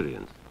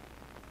experience.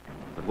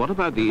 But what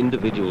about the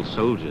individual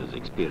soldier's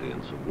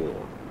experience of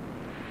war?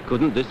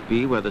 Couldn't this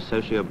be where the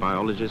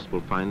sociobiologist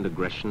will find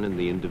aggression in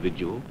the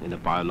individual in a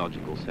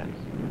biological sense?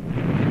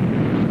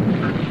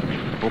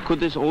 Or could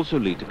this also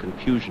lead to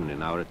confusion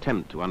in our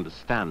attempt to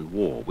understand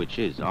war, which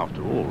is,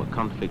 after all, a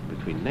conflict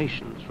between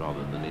nations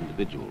rather than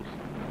individuals?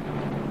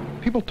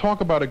 People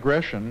talk about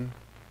aggression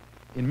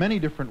in many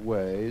different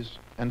ways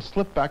and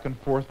slip back and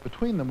forth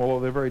between them, although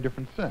they're very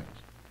different things.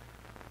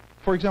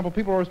 For example,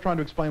 people are always trying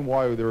to explain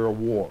why there are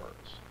wars.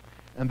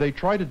 And they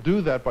try to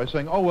do that by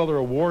saying, oh, well, there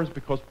are wars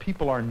because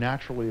people are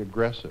naturally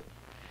aggressive.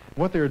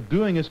 What they're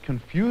doing is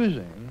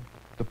confusing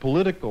the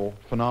political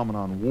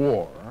phenomenon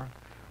war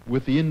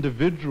with the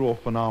individual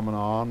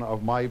phenomenon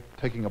of my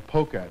taking a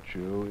poke at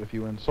you if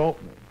you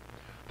insult me.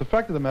 The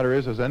fact of the matter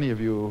is, as any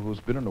of you who's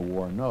been in a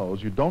war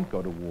knows, you don't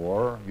go to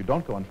war, you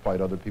don't go and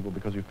fight other people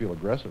because you feel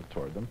aggressive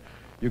toward them.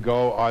 You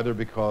go either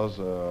because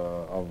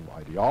of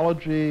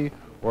ideology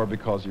or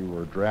because you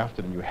were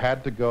drafted and you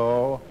had to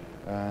go,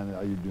 and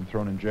you've been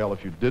thrown in jail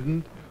if you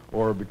didn't,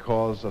 or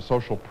because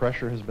social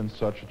pressure has been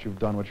such that you've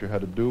done what you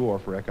had to do, or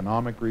for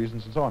economic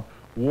reasons and so on.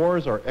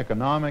 Wars are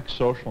economic,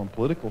 social, and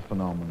political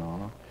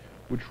phenomena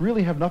which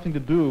really have nothing to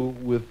do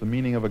with the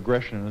meaning of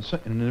aggression in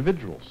an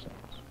individual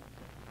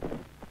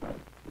sense.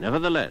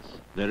 Nevertheless,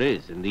 there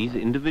is in these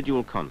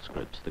individual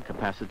conscripts the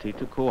capacity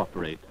to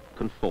cooperate,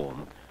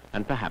 conform,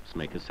 and perhaps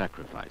make a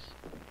sacrifice.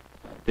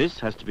 This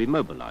has to be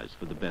mobilized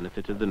for the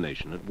benefit of the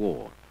nation at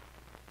war.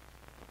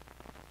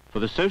 For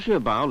the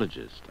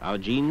sociobiologist, our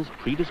genes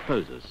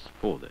predispose us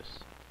for this.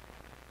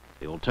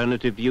 The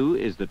alternative view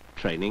is that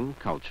training,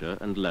 culture,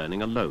 and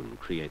learning alone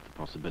create the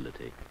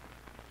possibility.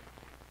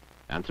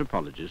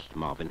 Anthropologist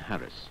Marvin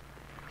Harris.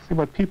 See,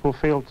 what people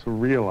fail to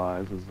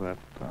realize is that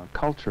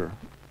culture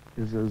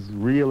is as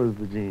real as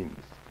the genes.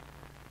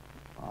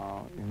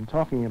 In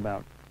talking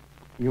about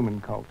human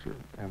culture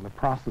and the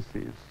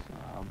processes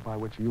by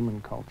which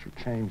human culture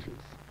changes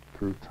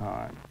through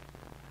time,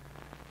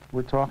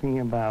 we're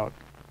talking about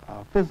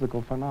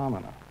physical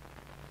phenomena.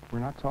 We're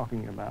not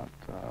talking about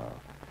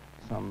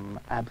some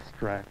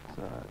abstract,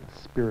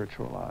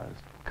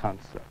 spiritualized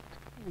concept.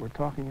 We're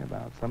talking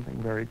about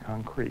something very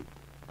concrete,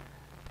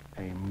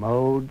 a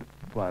mode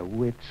by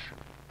which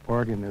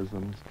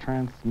organisms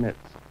transmit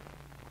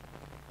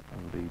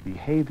the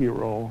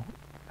behavioral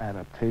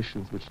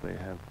adaptations which they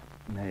have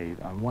made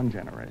on one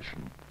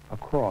generation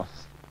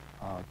across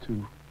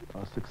to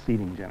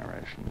succeeding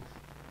generations.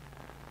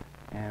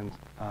 And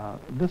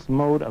this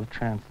mode of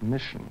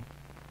transmission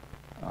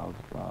of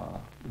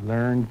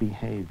learned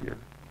behavior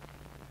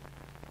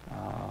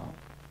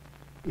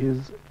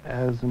is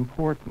as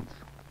important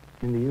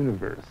in the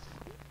universe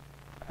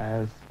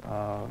as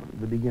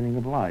the beginning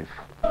of life.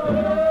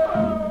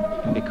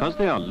 Because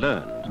they are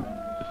learned,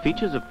 the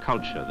features of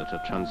culture that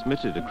are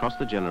transmitted across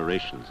the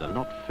generations are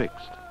not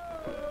fixed.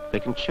 They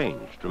can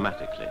change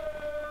dramatically.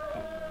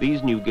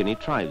 These New Guinea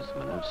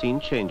tribesmen have seen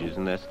changes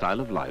in their style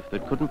of life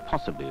that couldn't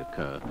possibly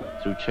occur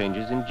through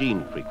changes in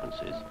gene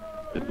frequencies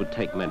that would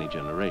take many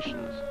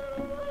generations.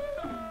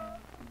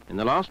 In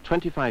the last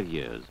 25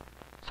 years,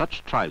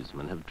 such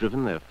tribesmen have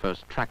driven their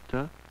first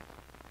tractor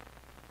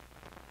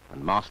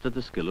and mastered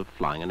the skill of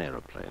flying an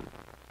aeroplane.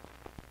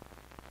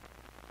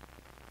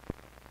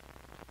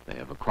 They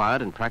have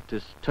acquired and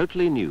practiced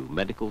totally new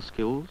medical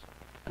skills,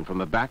 and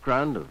from a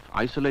background of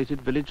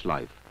isolated village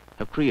life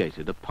have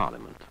created a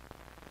parliament.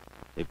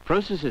 If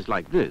processes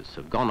like this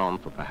have gone on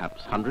for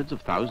perhaps hundreds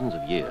of thousands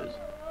of years,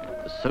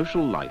 the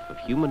social life of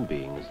human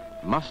beings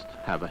must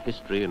have a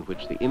history in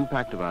which the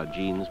impact of our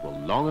genes will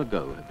long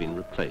ago have been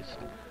replaced,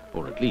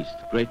 or at least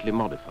greatly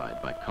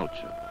modified by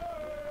culture.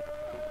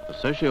 The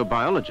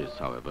sociobiologists,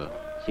 however,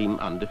 seem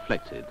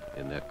undeflected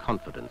in their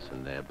confidence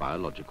in their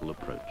biological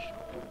approach.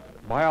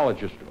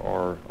 Biologists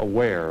are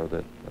aware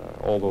that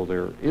although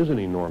there is an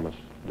enormous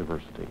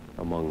diversity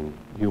among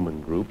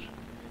human groups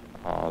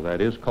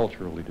that is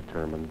culturally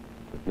determined,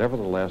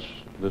 Nevertheless,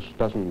 this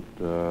doesn't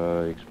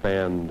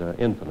expand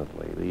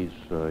infinitely. These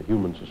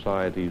human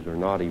societies are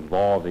not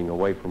evolving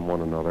away from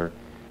one another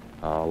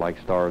like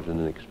stars in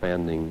an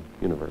expanding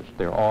universe.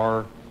 There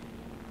are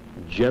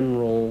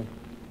general,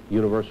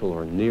 universal,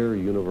 or near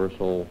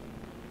universal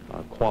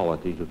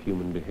qualities of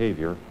human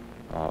behavior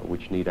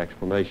which need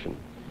explanation.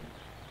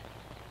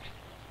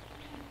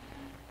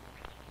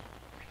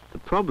 The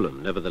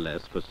problem,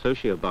 nevertheless, for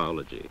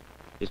sociobiology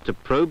is to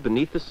probe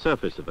beneath the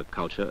surface of a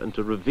culture and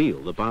to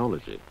reveal the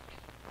biology.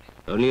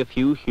 Only a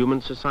few human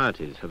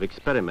societies have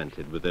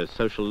experimented with their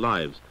social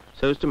lives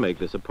so as to make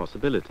this a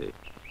possibility.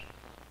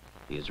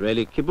 The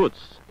Israeli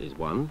kibbutz is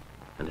one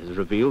and has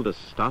revealed a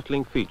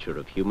startling feature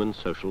of human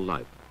social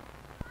life.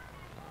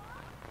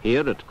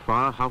 Here at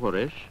Kfar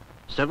HaHoresh,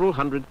 several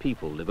hundred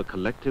people live a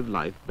collective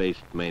life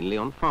based mainly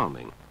on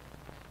farming.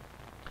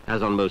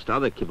 As on most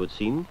other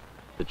kibbutzim,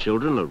 the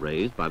children are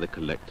raised by the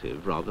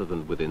collective rather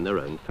than within their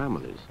own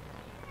families.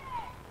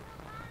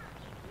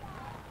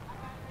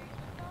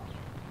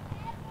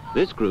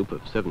 This group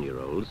of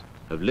 7-year-olds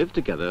have lived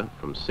together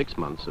from 6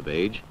 months of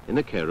age in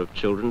the care of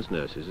children's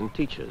nurses and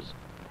teachers.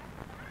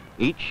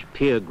 Each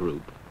peer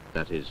group,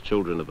 that is,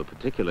 children of a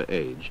particular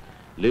age,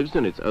 lives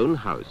in its own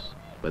house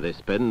where they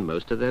spend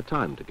most of their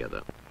time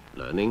together,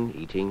 learning,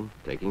 eating,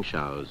 taking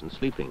showers, and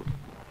sleeping.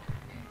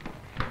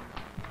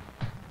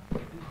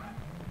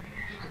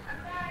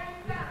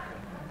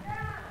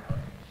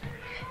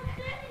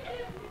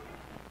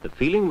 The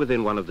feeling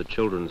within one of the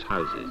children's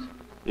houses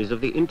is of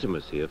the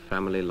intimacy of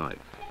family life.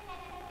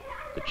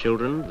 The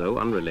children, though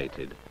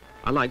unrelated,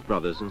 are like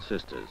brothers and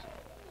sisters,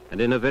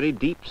 and in a very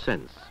deep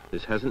sense,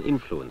 this has an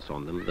influence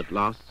on them that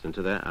lasts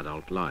into their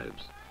adult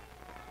lives.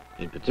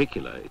 In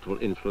particular, it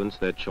will influence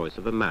their choice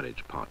of a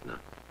marriage partner.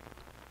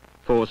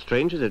 For,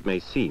 strange as it may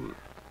seem,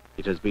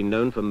 it has been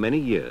known for many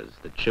years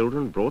that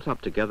children brought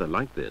up together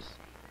like this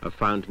are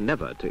found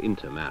never to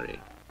intermarry,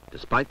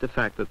 despite the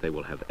fact that they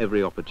will have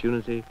every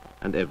opportunity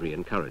and every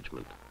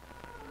encouragement.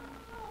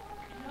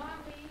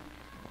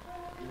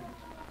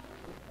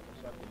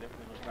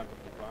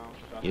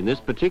 In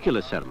this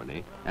particular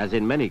ceremony, as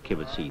in many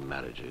kibbutzim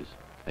marriages,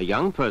 a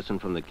young person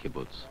from the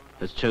kibbutz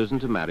has chosen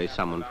to marry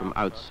someone from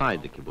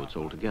outside the kibbutz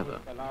altogether.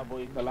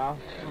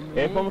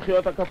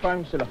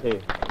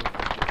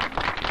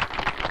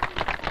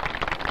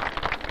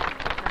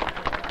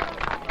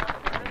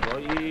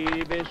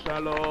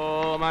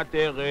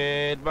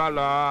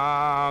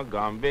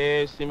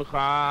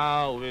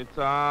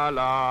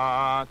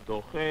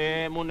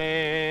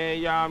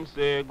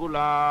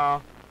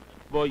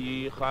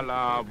 בואי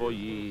חלה,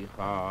 בואי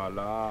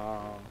חלה.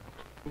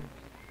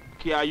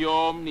 כי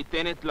היום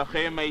ניתנת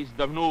לכם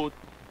ההזדמנות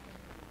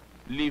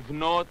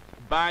לבנות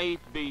בית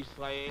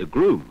בישראל. The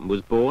groom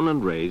was born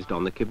and raised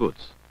on the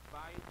kibbutz.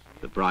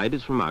 The bride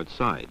is from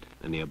outside,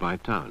 a nearby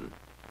town.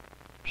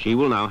 She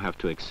will now have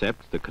to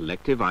accept the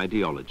collective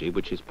ideology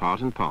which is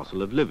part and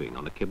parcel of living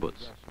on a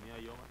kibbutz.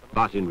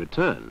 But in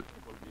return,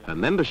 her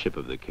membership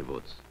of the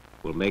kibbutz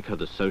will make her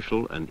the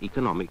social and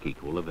economic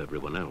equal of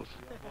everyone else.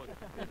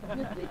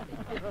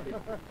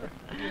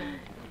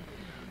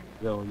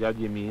 זהו, יד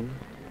ימין,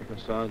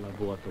 בבקשה,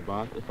 לעבור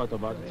הטבעת. איפה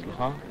הטבעת?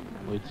 אצלך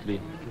או אצלי?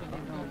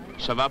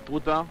 שווה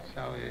פרוטה?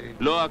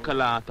 לא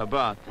הקלה,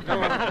 הטבעת.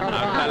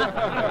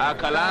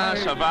 ההקלה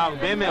שווה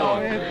הרבה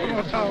מאוד.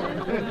 זהו.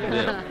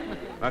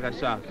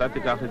 בבקשה, אתה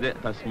תיקח את זה.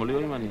 אתה שמאלי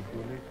או ימני?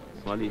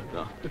 שמאלי.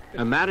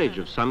 A marriage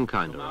of some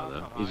kind or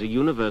other is a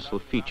universal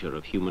feature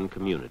of human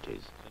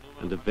communities,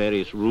 and the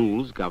various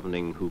rules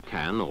governing who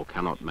can or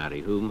cannot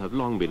marry whom have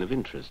long been of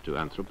interest to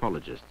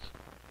anthropologists.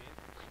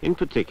 In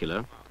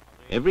particular,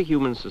 every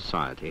human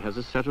society has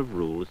a set of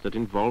rules that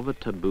involve a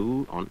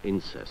taboo on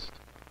incest,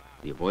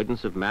 the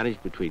avoidance of marriage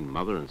between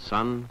mother and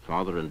son,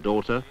 father and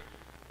daughter,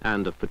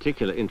 and of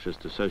particular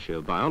interest to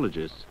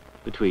sociobiologists,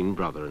 between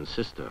brother and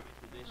sister.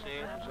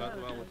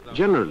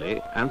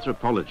 Generally,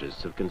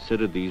 anthropologists have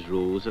considered these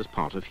rules as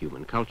part of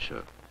human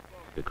culture,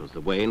 because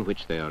the way in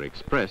which they are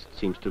expressed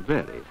seems to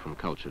vary from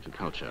culture to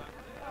culture.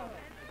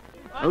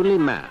 Only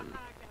man,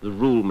 the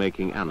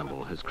rule-making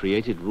animal, has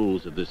created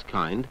rules of this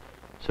kind,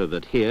 so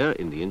that here,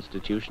 in the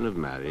institution of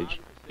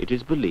marriage, it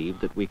is believed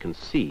that we can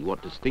see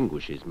what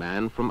distinguishes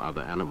man from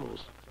other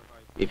animals.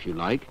 If you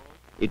like,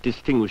 it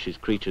distinguishes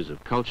creatures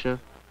of culture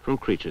from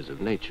creatures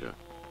of nature.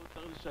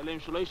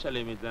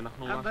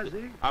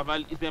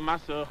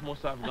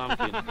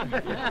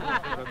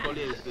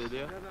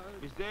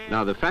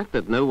 Now, the fact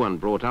that no one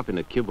brought up in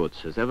a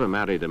kibbutz has ever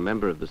married a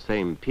member of the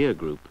same peer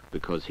group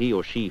because he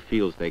or she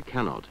feels they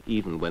cannot,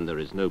 even when there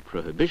is no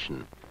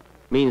prohibition,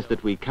 means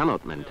that we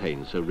cannot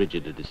maintain so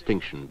rigid a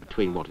distinction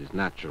between what is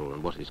natural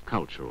and what is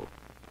cultural.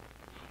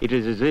 It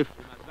is as if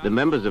the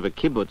members of a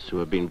kibbutz who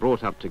have been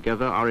brought up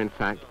together are in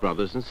fact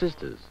brothers and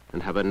sisters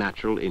and have a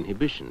natural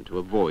inhibition to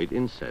avoid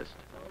incest.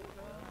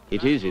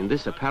 It is in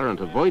this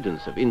apparent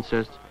avoidance of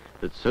incest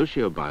that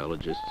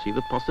sociobiologists see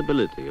the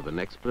possibility of an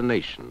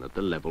explanation at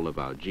the level of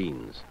our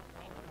genes.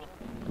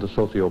 The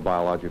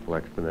sociobiological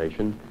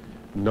explanation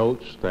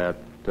notes that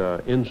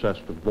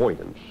incest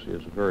avoidance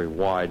is a very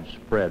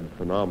widespread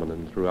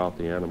phenomenon throughout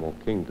the animal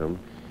kingdom,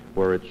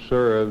 where it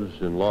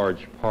serves in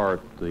large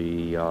part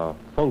the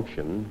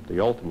function, the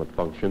ultimate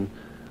function,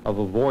 of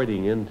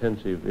avoiding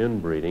intensive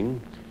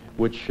inbreeding,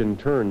 which in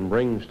turn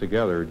brings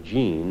together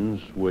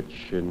genes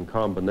which in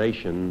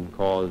combination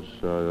cause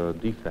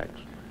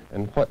defects.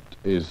 And what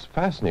is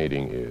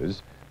fascinating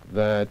is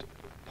that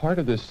part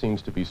of this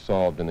seems to be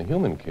solved in the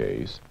human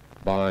case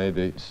by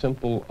the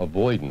simple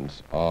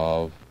avoidance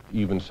of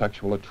even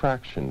sexual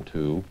attraction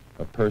to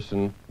a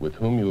person with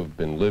whom you have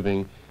been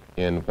living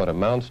in what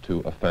amounts to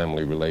a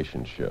family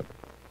relationship.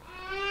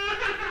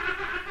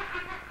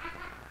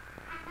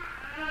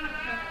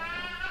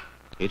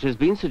 It has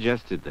been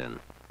suggested then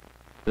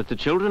that the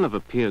children of a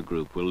peer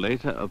group will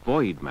later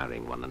avoid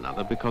marrying one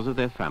another because of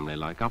their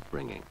family-like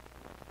upbringing.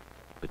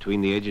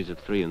 Between the ages of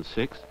 3 and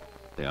 6,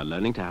 they are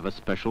learning to have a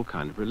special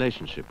kind of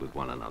relationship with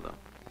one another,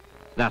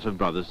 that of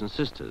brothers and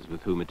sisters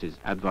with whom it is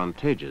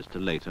advantageous to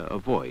later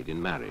avoid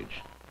in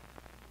marriage.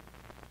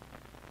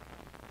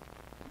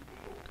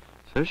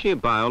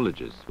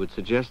 Sociobiologists would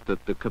suggest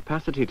that the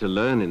capacity to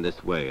learn in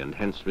this way and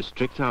hence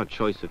restrict our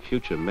choice of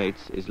future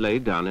mates is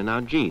laid down in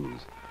our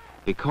genes,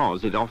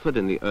 because it offered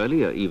in the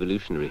earlier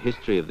evolutionary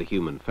history of the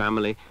human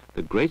family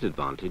the great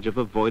advantage of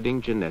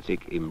avoiding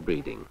genetic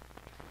inbreeding.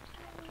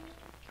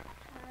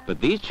 But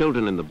these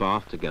children in the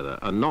bath together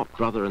are not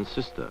brother and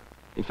sister.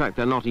 In fact,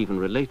 they're not even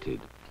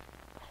related.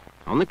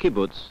 On the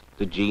kibbutz,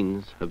 the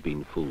genes have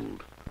been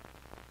fooled.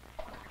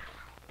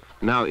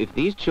 Now, if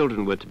these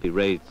children were to be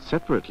raised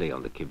separately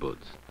on the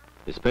kibbutz,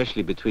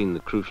 especially between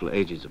the crucial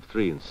ages of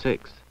 3 and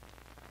 6,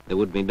 there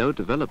would be no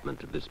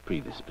development of this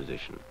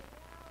predisposition.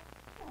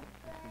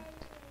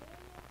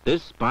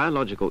 This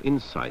biological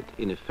insight,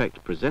 in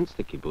effect, presents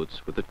the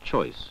kibbutz with a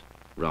choice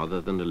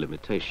rather than a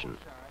limitation.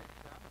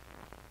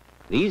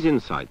 These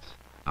insights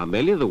are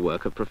merely the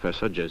work of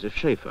Professor Joseph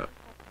Schaefer.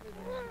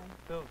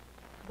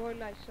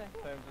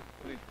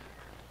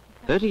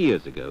 30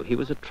 years ago, he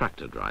was a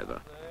tractor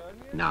driver.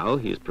 Now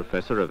he is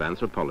professor of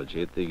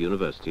anthropology at the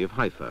University of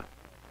Haifa.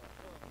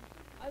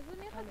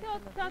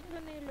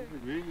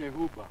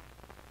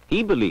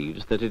 He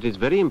believes that it is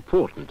very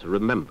important to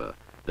remember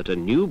that a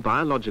new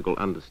biological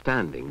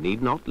understanding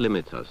need not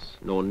limit us,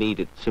 nor need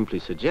it simply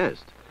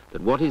suggest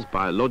that what is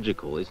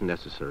biological is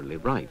necessarily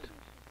right.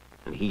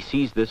 And he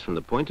sees this from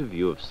the point of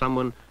view of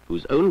someone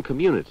whose own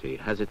community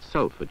has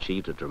itself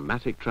achieved a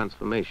dramatic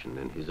transformation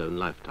in his own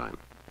lifetime.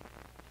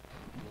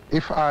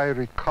 If I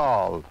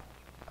recall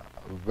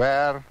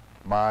where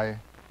my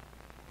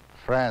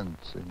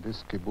friends in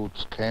this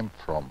kibbutz came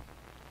from,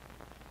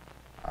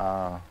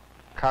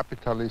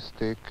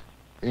 capitalistic,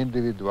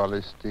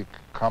 individualistic,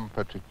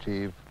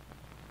 competitive,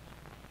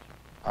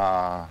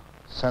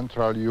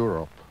 Central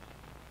Europe,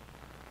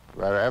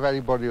 where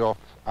everybody of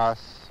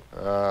us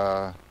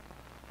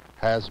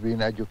has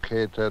been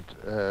educated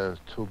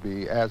to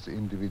be as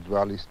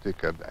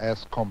individualistic and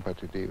as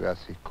competitive as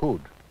he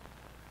could.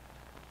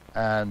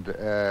 And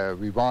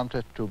we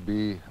wanted to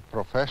be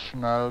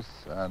professionals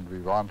and we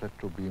wanted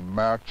to be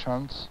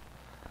merchants.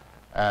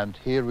 And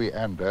here we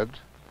ended.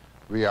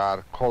 We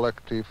are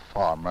collective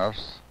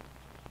farmers.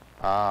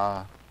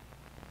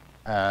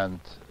 And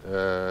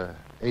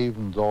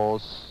even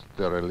those,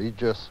 the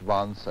religious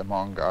ones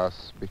among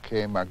us,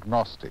 became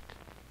agnostic.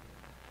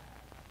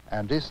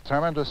 And this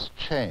tremendous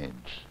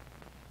change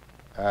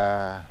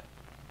has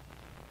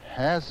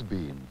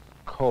been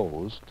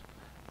caused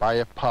by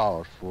a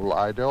powerful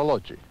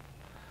ideology.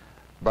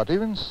 But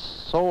even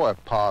so, a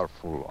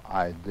powerful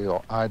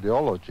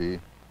ideology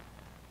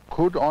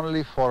could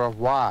only for a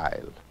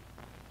while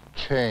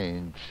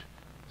change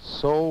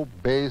so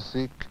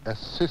basic a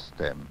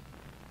system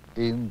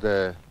in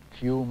the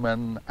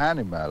human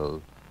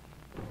animal.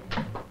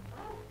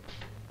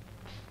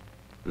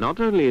 Not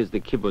only is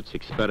the kibbutz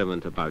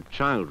experiment about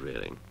child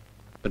rearing,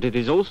 but it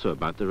is also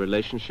about the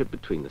relationship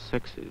between the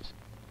sexes.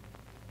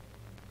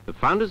 The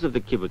founders of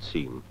the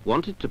kibbutzim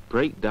wanted to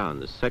break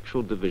down the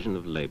sexual division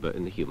of labor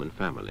in the human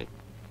family.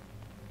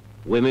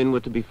 Women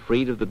were to be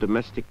freed of the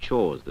domestic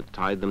chores that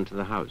tied them to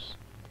the house.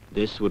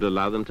 This would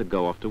allow them to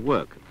go off to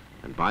work,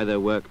 and by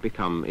their work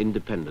become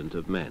independent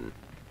of men.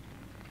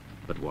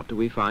 But what do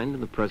we find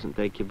in the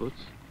present-day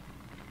kibbutz?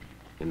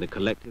 In the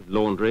collective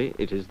laundry,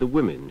 it is the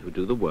women who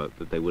do the work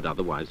that they would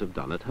otherwise have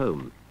done at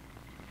home.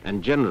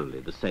 And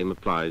generally, the same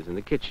applies in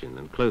the kitchen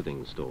and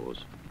clothing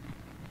stores.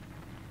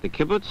 The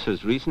kibbutz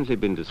has recently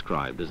been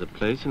described as a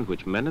place in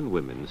which men and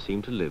women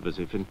seem to live as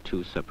if in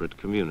two separate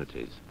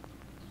communities.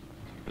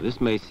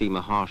 This may seem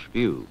a harsh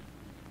view,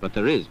 but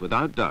there is,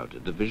 without doubt, a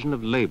division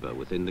of labor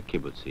within the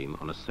kibbutzim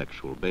on a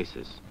sexual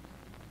basis.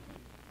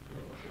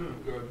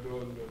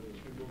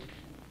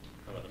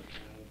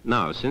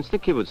 Now, since the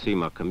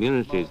kibbutzim are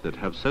communities that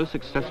have so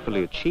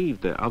successfully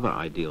achieved their other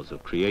ideals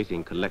of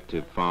creating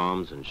collective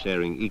farms and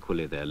sharing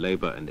equally their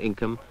labor and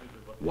income,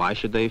 why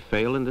should they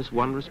fail in this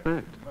one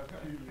respect?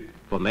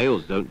 For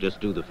males don't just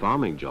do the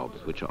farming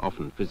jobs, which are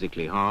often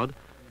physically hard,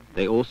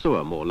 they also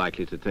are more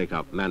likely to take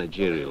up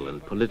managerial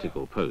and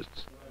political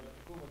posts.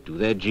 Do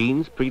their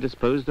genes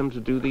predispose them to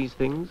do these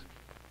things?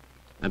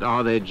 And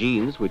are there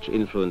genes which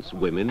influence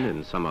women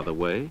in some other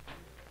way?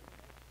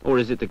 Or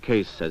is it the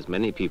case, as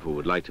many people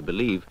would like to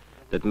believe,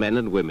 that men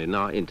and women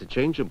are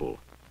interchangeable,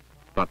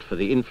 but for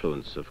the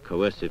influence of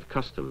coercive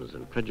customs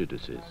and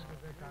prejudices?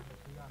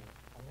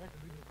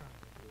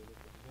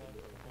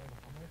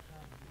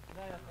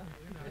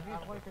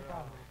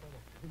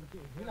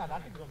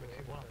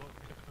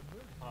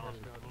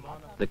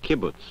 The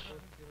kibbutz,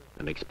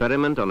 an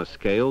experiment on a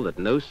scale that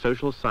no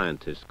social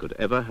scientist could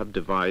ever have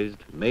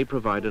devised, may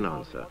provide an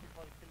answer.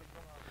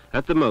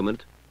 At the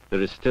moment,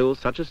 there is still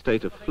such a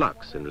state of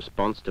flux in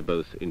response to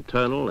both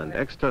internal and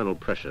external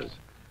pressures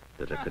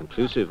that a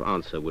conclusive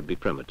answer would be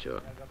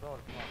premature.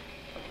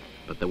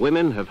 But the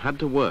women have had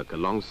to work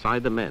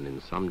alongside the men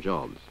in some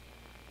jobs.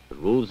 The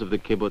rules of the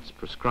kibbutz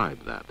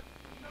prescribe that.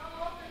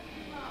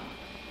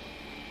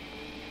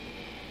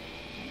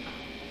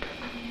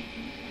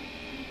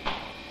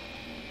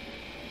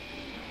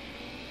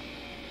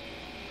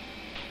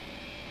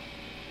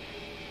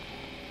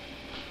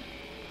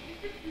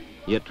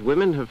 Yet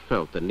women have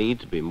felt the need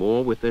to be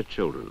more with their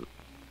children,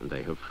 and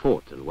they have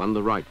fought and won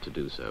the right to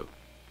do so.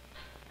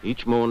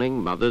 Each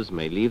morning, mothers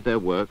may leave their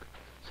work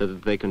so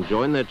that they can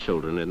join their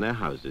children in their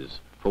houses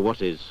for what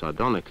is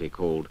sardonically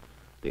called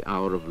the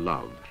hour of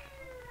love.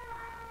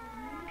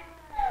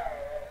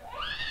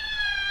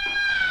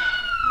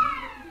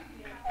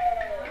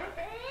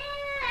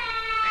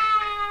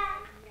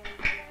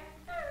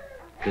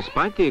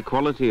 Despite the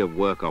equality of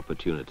work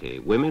opportunity,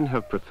 women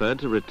have preferred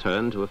to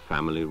return to a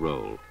family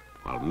role,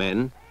 while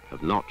men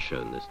have not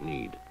shown this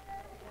need.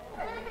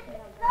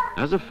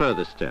 As a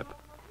further step,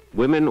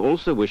 women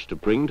also wish to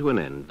bring to an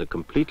end the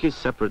completely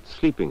separate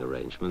sleeping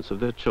arrangements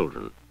of their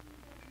children.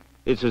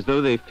 It's as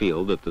though they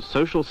feel that the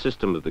social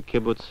system of the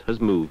kibbutz has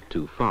moved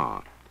too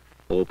far,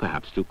 or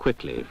perhaps too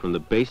quickly, from the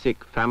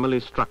basic family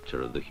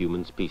structure of the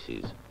human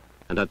species,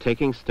 and are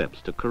taking steps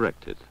to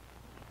correct it.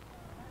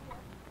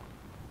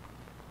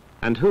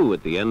 And who,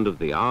 at the end of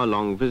the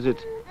hour-long visit,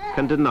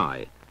 can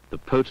deny the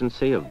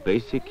potency of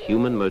basic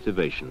human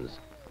motivations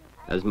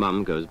as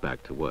Mum goes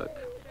back to work?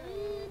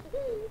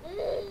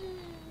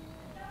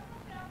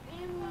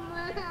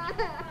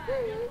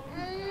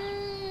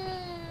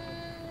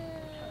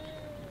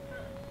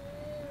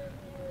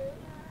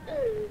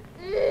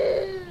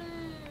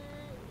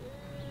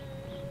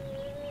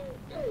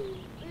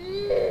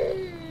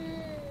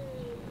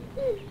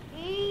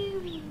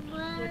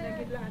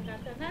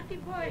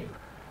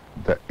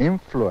 The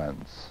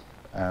influence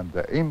and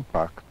the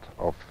impact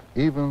of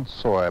even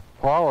so a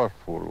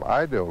powerful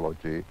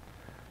ideology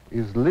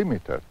is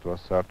limited to a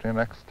certain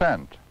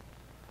extent.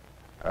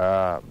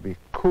 We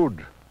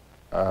could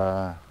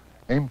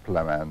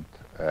implement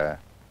a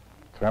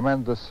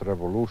tremendous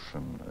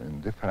revolution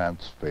in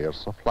different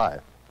spheres of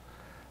life,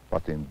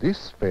 but in this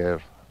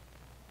sphere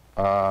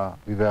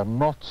we were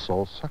not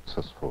so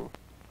successful.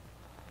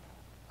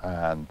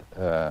 And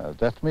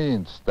that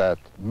means that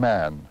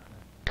man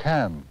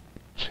can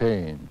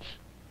change,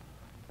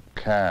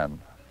 can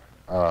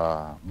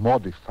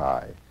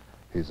modify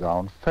his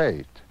own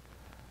fate,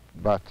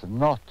 but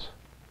not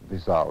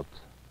without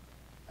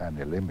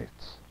any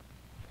limits.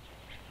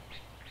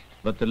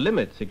 But the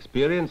limits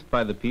experienced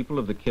by the people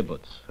of the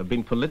kibbutz have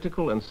been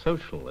political and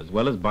social as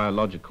well as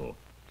biological.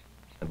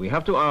 And we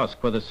have to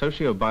ask whether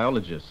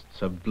sociobiologists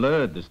have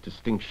blurred this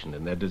distinction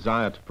in their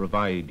desire to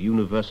provide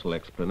universal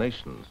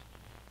explanations.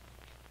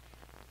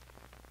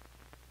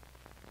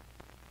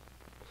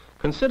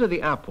 Consider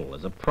the apple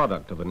as a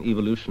product of an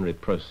evolutionary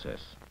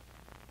process.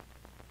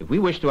 If we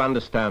wish to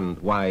understand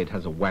why it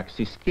has a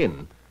waxy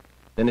skin,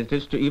 then it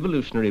is to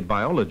evolutionary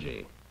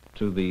biology,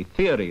 to the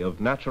theory of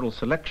natural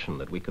selection,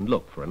 that we can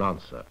look for an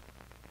answer.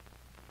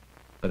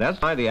 But as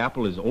why the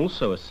apple is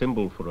also a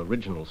symbol for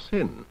original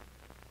sin,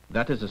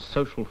 that is a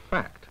social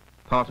fact,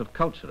 part of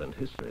culture and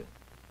history.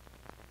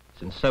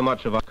 Since so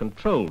much of us is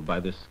controlled by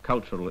this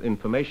cultural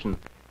information,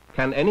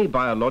 can any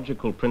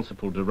biological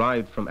principle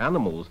derived from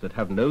animals that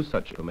have no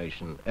such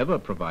information ever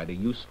provide a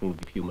useful view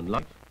of human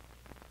life?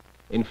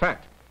 In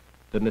fact,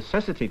 the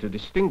necessity to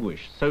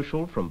distinguish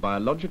social from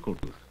biological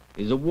truth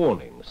is a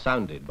warning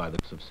sounded by the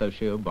of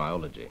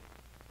sociobiology.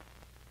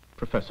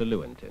 Professor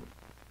Lewontin.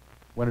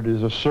 When it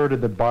is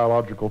asserted that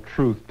biological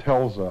truth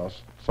tells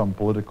us some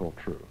political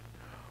truth.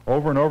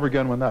 Over and over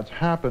again when that's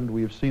happened,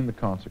 we have seen the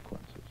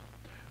consequences.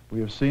 We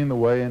have seen the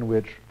way in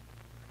which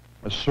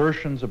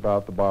assertions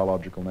about the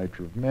biological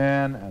nature of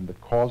man and the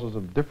causes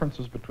of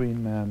differences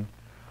between men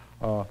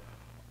are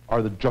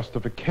the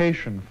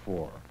justification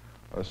for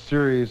a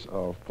series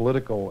of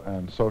political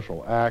and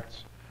social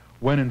acts,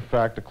 when in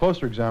fact a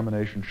closer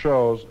examination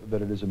shows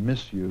that it is a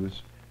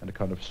misuse and a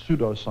kind of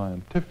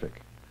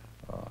pseudo-scientific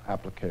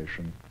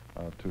application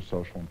to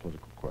social and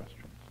political questions.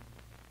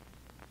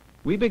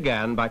 We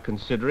began by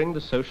considering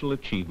the social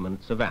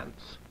achievements of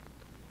ants.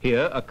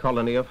 Here, a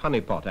colony of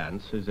honeypot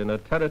ants is in a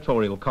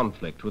territorial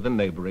conflict with a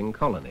neighboring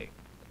colony.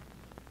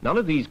 None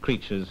of these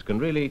creatures can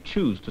really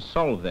choose to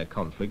solve their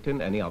conflict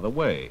in any other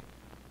way.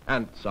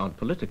 Ants aren't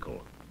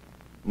political,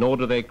 nor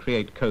do they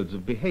create codes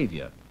of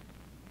behavior.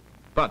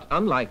 But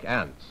unlike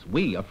ants,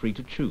 we are free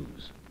to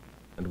choose,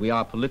 and we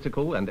are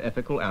political and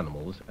ethical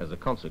animals as a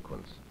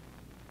consequence.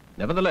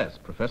 Nevertheless,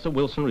 Professor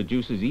Wilson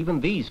reduces even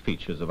these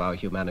features of our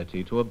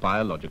humanity to a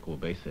biological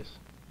basis.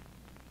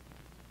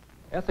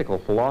 Ethical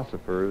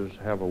philosophers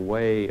have a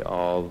way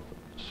of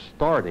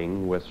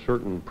starting with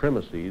certain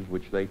premises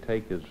which they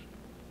take as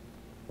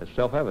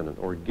self-evident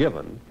or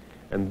given,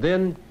 and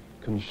then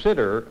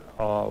consider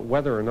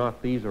whether or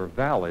not these are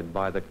valid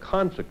by the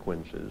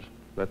consequences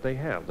that they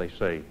have. They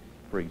say,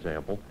 for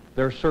example,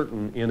 there are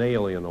certain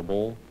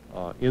inalienable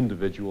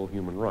individual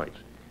human rights.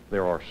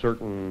 There are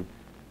certain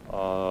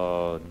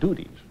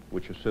duties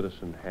which a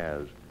citizen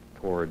has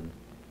toward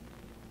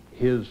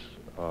his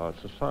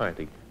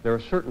society. There are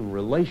certain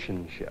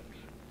relationships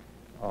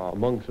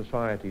among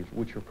societies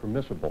which are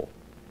permissible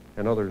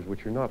and others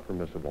which are not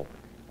permissible.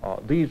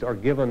 These are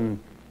given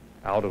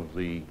out of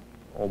the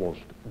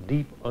almost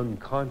deep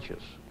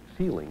unconscious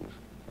feelings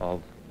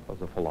of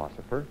the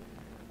philosopher,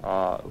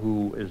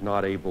 who is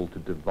not able to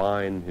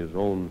divine his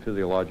own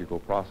physiological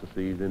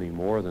processes any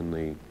more than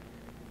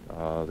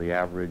the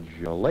average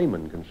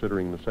layman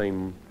considering the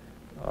same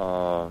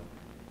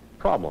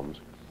problems.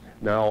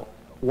 Now,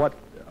 what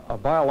a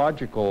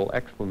biological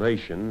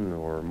explanation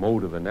or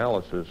mode of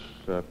analysis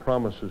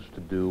promises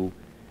to do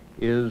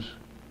is,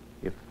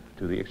 if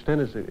to the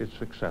extent it's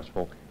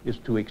successful, is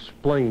to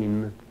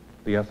explain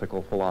the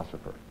ethical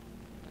philosopher,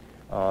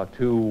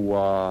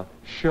 to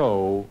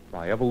show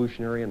by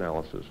evolutionary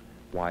analysis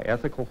why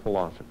ethical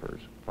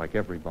philosophers, like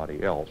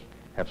everybody else,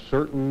 have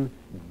certain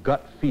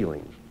gut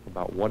feelings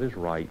about what is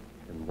right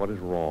and what is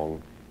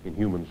wrong in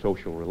human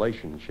social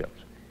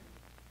relationships.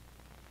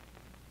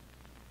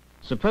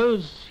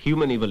 Suppose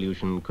human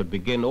evolution could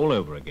begin all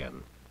over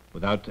again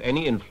without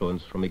any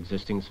influence from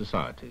existing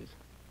societies.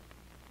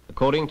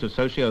 According to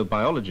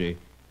sociobiology,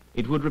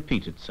 it would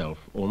repeat itself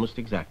almost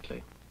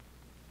exactly.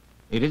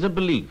 It is a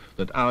belief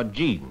that our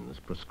genes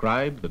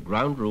prescribe the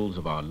ground rules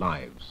of our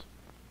lives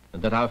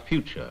and that our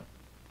future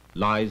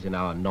lies in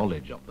our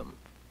knowledge of them.